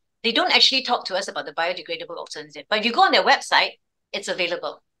about it, they don't actually talk to us about the biodegradable alternative. But if you go on their website, it's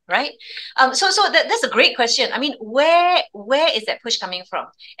available, right? So that's a great question. I mean, where is that push coming from?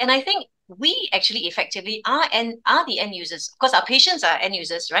 And I think we actually effectively are the end users. Of course, our patients are end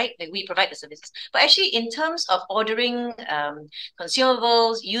users, right? Like we provide the services. But actually, in terms of ordering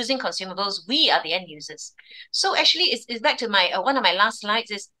consumables, using consumables, we are the end users. So actually, it's back to my one of my last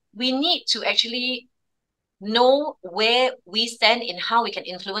slides is we need to actually know where we stand in how we can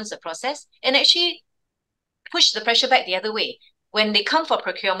influence the process and actually push the pressure back the other way. When they come for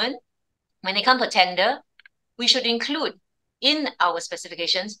procurement, when they come for tender, we should include in our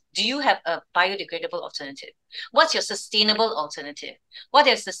specifications, do you have a biodegradable alternative? What's your sustainable alternative? What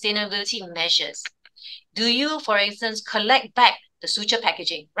are sustainability measures? Do you, for instance, collect back the suture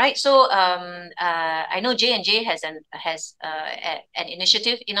packaging, right? So I know J&J has an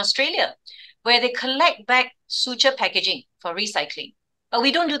initiative in Australia where they collect back suture packaging for recycling. But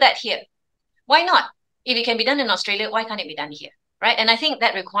we don't do that here. Why not? If it can be done in Australia, why can't it be done here, right? And I think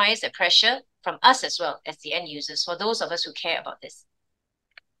that requires a pressure from us as well as the end users, for those of us who care about this.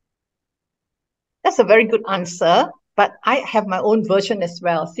 That's a very good answer, but I have my own version as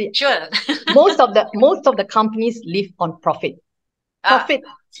well. See, sure. most of the companies live on profit. Profit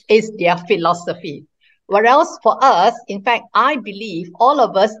is their philosophy. Whereas for us, in fact, I believe all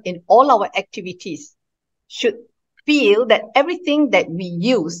of us in all our activities should feel that everything that we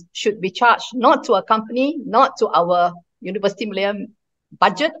use should be charged not to a company, not to our University Malaysia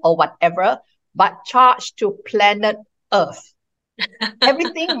budget or whatever, but charged to planet Earth.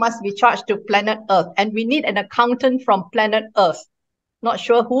 Everything must be charged to planet Earth. And we need an accountant from planet Earth. Not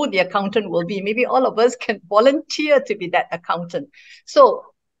sure who the accountant will be. Maybe all of us can volunteer to be that accountant. So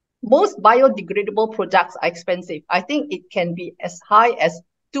most biodegradable products are expensive. I think it can be as high as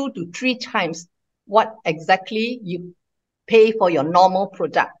 2 to 3 times what exactly you pay for your normal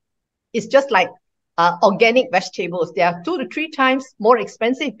product. It's just like organic vegetables. They are 2 to 3 times more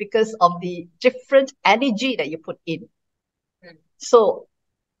expensive because of the different energy that you put in. So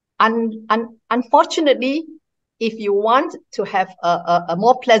unfortunately, if you want to have a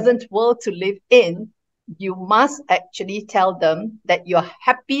more pleasant world to live in, you must actually tell them that you're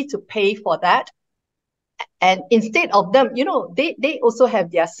happy to pay for that. And instead of them, they also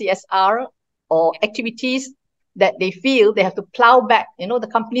have their CSR or activities that they feel they have to plow back. The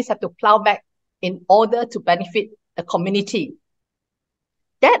companies have to plow back in order to benefit the community.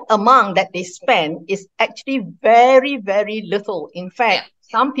 That amount that they spend is actually very, very little. In fact,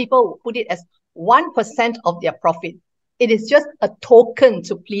 some people put it as 1% of their profit. It is just a token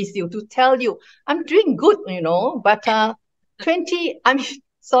to please you, to tell you, I'm doing good, but 99%,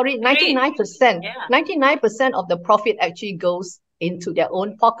 99% of the profit actually goes into their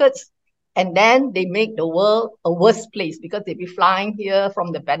own pockets. And then they make the world a worse place because they'll be flying here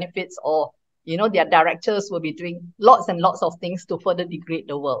from the benefits, or their directors will be doing lots and lots of things to further degrade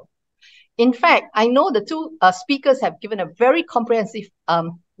the world. In fact, I know the two speakers have given a very comprehensive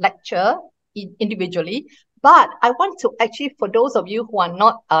lecture individually, but I want to actually, for those of you who are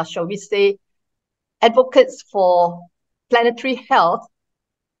not, shall we say, advocates for planetary health,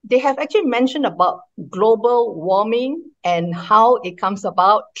 they have actually mentioned about global warming and how it comes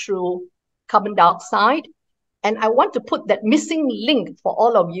about through carbon dioxide. And I want to put that missing link for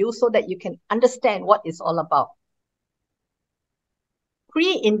all of you so that you can understand what it's all about.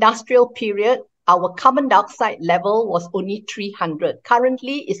 Pre-industrial period, our carbon dioxide level was only 300.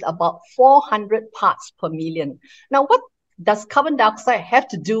 Currently, it's about 400 parts per million. Now, what does carbon dioxide have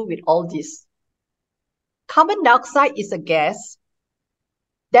to do with all this? Carbon dioxide is a gas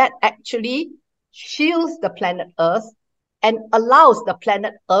that actually shields the planet Earth and allows the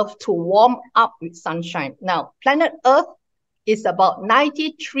planet Earth to warm up with sunshine. Now, planet Earth is about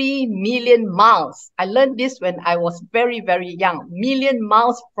 93 million miles. I learned this when I was very, very young, million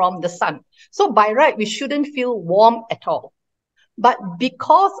miles from the sun. So by right, we shouldn't feel warm at all. But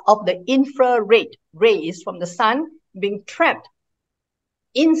because of the infrared rays from the sun being trapped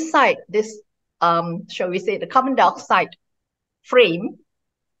inside this, shall we say, the carbon dioxide frame,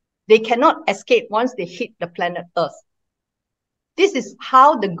 they cannot escape once they hit the planet Earth. This is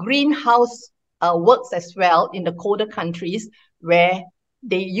how the greenhouse works as well in the colder countries, where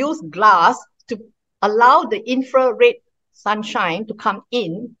they use glass to allow the infrared sunshine to come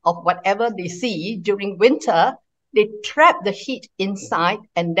in of whatever they see during winter. They trap the heat inside,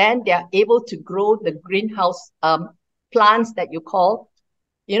 and then they are able to grow the greenhouse plants that you call,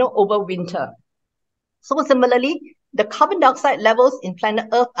 over winter. So similarly, the carbon dioxide levels in planet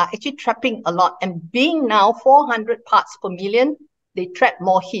Earth are actually trapping a lot, and being now 400 parts per million, they trap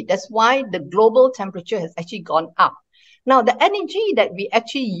more heat. That's why the global temperature has actually gone up. Now, the energy that we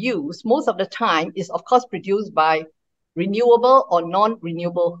actually use most of the time is, of course, produced by renewable or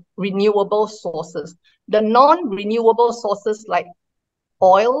non-renewable sources. The non-renewable sources like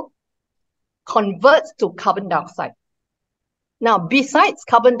oil converts to carbon dioxide. Now, besides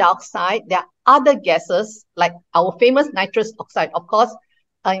carbon dioxide, there are other gases like our famous nitrous oxide. Of course,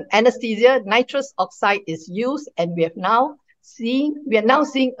 in anesthesia, nitrous oxide is used, and we are now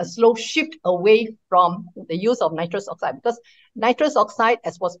seeing a slow shift away from the use of nitrous oxide, because nitrous oxide,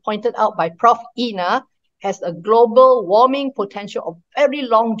 as was pointed out by Prof. Ina, has a global warming potential of very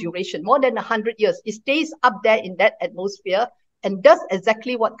long duration, more than 100 years. It stays up there in that atmosphere and does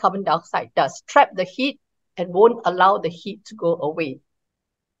exactly what carbon dioxide does, trap the heat and won't allow the heat to go away.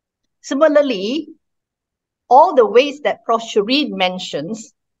 Similarly, all the waste that Prof. Shireen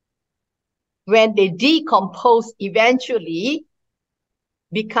mentions, when they decompose, eventually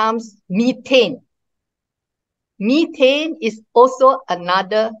becomes methane. Methane is also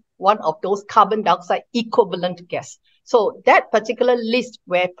another one of those carbon dioxide equivalent gas. So that particular list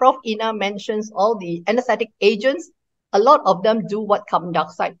where Prof. Ina mentions all the anesthetic agents, a lot of them do what carbon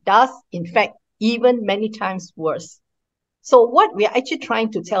dioxide does, in fact, even many times worse. So what we are actually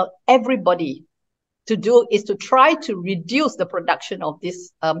trying to tell everybody to do is to try to reduce the production of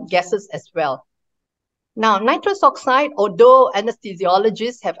these gases as well. Now, nitrous oxide, although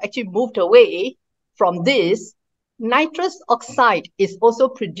anesthesiologists have actually moved away from this, nitrous oxide is also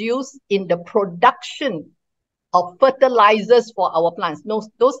produced in the production of fertilizers for our plants.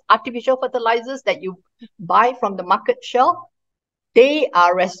 Those artificial fertilizers that you buy from the market shelf, they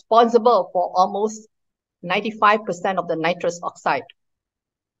are responsible for almost 95% of the nitrous oxide.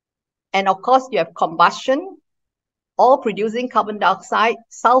 And of course, you have combustion, all producing carbon dioxide,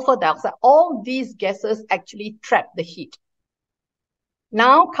 sulfur dioxide. All these gases actually trap the heat.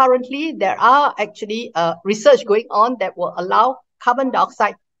 Now, currently, there are actually research going on that will allow carbon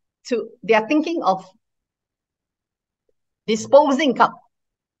dioxide they are thinking of disposing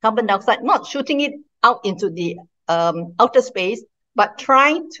carbon dioxide, not shooting it out into the outer space, but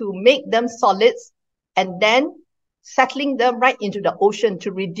trying to make them solids and then settling them right into the ocean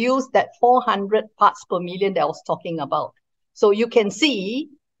to reduce that 400 parts per million that I was talking about. So you can see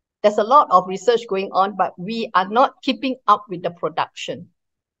there's a lot of research going on, but we are not keeping up with the production.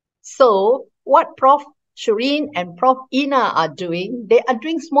 So what Prof. Shireen and Prof. Ina are doing, they are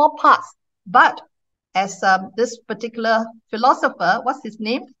doing small parts. But as this particular philosopher, what's his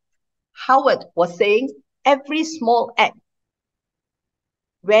name? Howard was saying, every small act,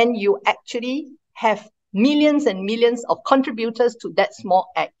 when you actually have millions and millions of contributors to that small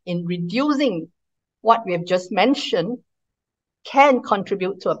act in reducing what we have just mentioned, can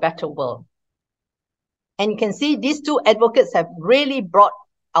contribute to a better world. And you can see these two advocates have really brought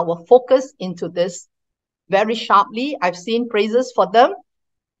our focus into this very sharply. I've seen praises for them,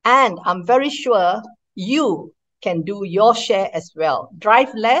 and I'm very sure you can do your share as well.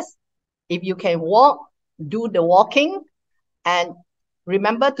 Drive less. If you can walk, do the walking, and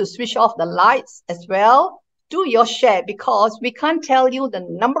remember to switch off the lights as well. Do your share, because we can't tell you the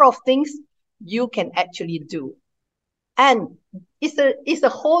number of things you can actually do. And it's a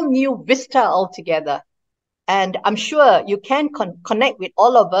whole new vista altogether. And I'm sure you can connect with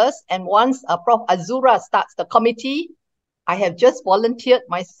all of us. And once Prof. Azura starts the committee, I have just volunteered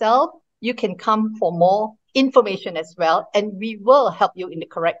myself. You can come for more information as well, and we will help you in the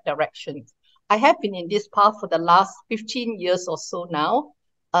correct direction. I have been in this path for the last 15 years or so now,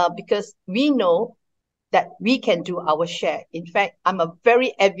 because we know that we can do our share. In fact, I'm a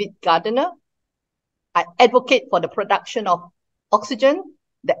very avid gardener. I advocate for the production of oxygen,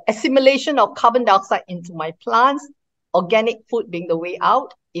 the assimilation of carbon dioxide into my plants, organic food being the way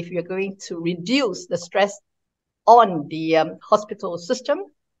out if you're going to reduce the stress on the hospital system.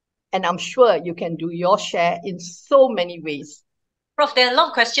 And I'm sure you can do your share in so many ways. Prof, there are a lot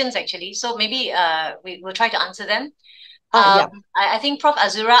of questions actually, so maybe we will try to answer them. Yeah. I think Prof.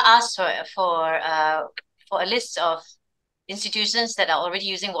 Azura asked for a list of institutions that are already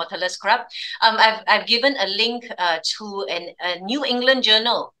using waterless scrub. I've given a link to a New England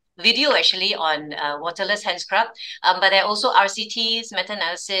journal video actually on waterless hand scrub, but there are also RCTs,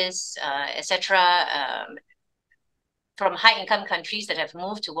 meta-analysis, etc. From high-income countries that have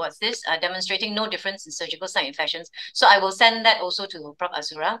moved towards this, demonstrating no difference in surgical site infections. So I will send that also to Prof.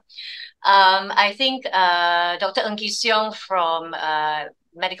 Azura. I think Dr. Ng Ki Seong from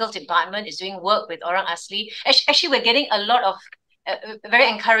medical department is doing work with Orang Asli. Actually, we're getting a lot of very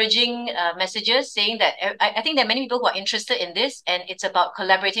encouraging messages saying that I think there are many people who are interested in this, and it's about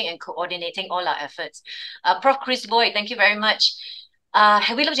collaborating and coordinating all our efforts. Prof. Chris Boyd, thank you very much.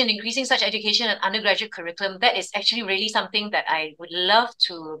 Have we looked at increasing such education and undergraduate curriculum? That is actually really something that I would love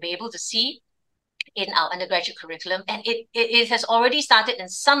to be able to see in our undergraduate curriculum. And it has already started in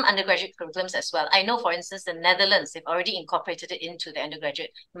some undergraduate curriculums as well. I know, for instance, the Netherlands, they've already incorporated it into the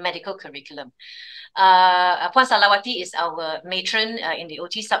undergraduate medical curriculum. Puan Salawati is our matron in the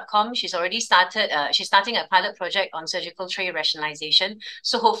OT subcom. She's already started, she's starting a pilot project on surgical tray rationalization.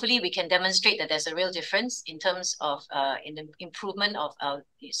 So hopefully we can demonstrate that there's a real difference in terms of in the improvement of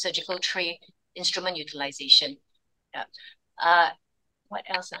surgical tray instrument utilization. Yeah. What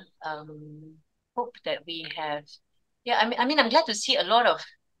else? Hope that we have. Yeah, I mean, I'm glad to see a lot of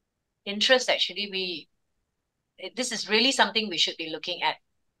interest. Actually, this is really something we should be looking at.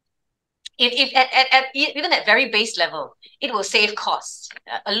 If at even at very base level, it will save costs.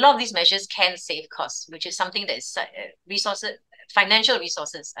 A lot of these measures can save costs, which is something that is financial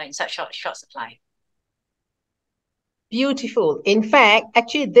resources are in such short supply. Beautiful. In fact,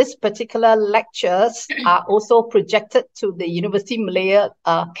 actually, this particular lectures are also projected to the University Malaya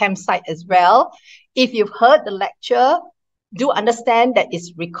campsite as well. If you've heard the lecture, do understand that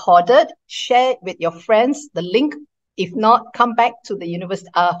it's recorded. Share it with your friends. The link, if not, come back to the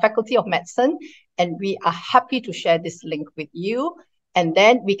Faculty of Medicine, and we are happy to share this link with you. And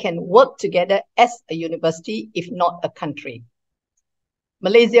then we can work together as a university, if not a country.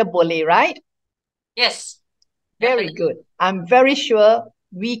 Malaysia boleh, right? Yes. Very good. I'm very sure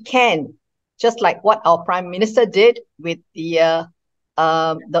we can, just like what our Prime Minister did with the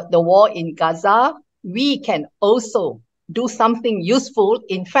war in Gaza, we can also do something useful.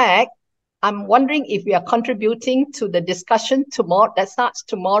 In fact, I'm wondering if we are contributing to the discussion tomorrow that starts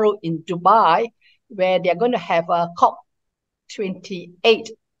tomorrow in Dubai, where they're going to have a COP28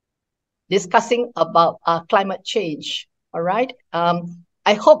 discussing about climate change. All right.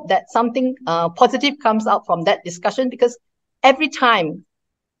 I hope that something positive comes out from that discussion, because every time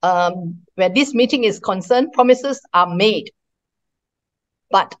where this meeting is concerned, promises are made,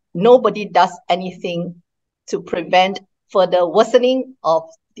 but nobody does anything to prevent further worsening of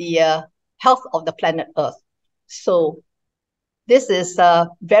the health of the planet Earth. So this is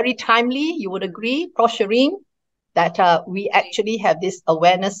very timely, you would agree, Prof. Shireen, that we actually have this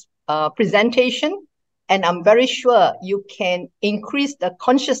awareness presentation. And I'm very sure you can increase the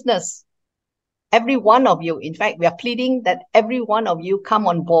consciousness. Every one of you, in fact, we are pleading that every one of you come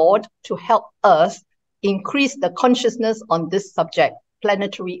on board to help us increase the consciousness on this subject,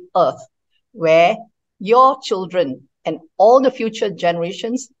 planetary Earth, where your children and all the future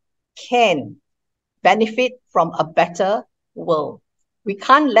generations can benefit from a better world. We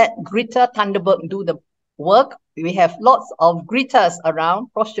can't let Greta Thunberg do the work. We have lots of Gretas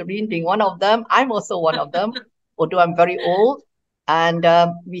around, Prof. Shireen being one of them. I'm also one of them, although I'm very old. And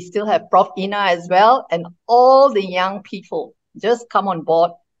we still have Prof. Ina as well. And all the young people just come on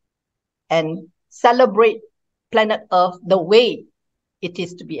board and celebrate planet Earth the way it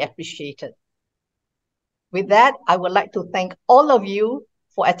is to be appreciated. With that, I would like to thank all of you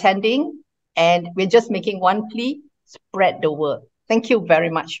for attending. And we're just making one plea: spread the word. Thank you very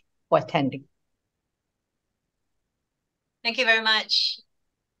much for attending. Thank you very much.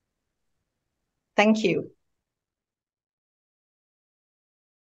 Thank you.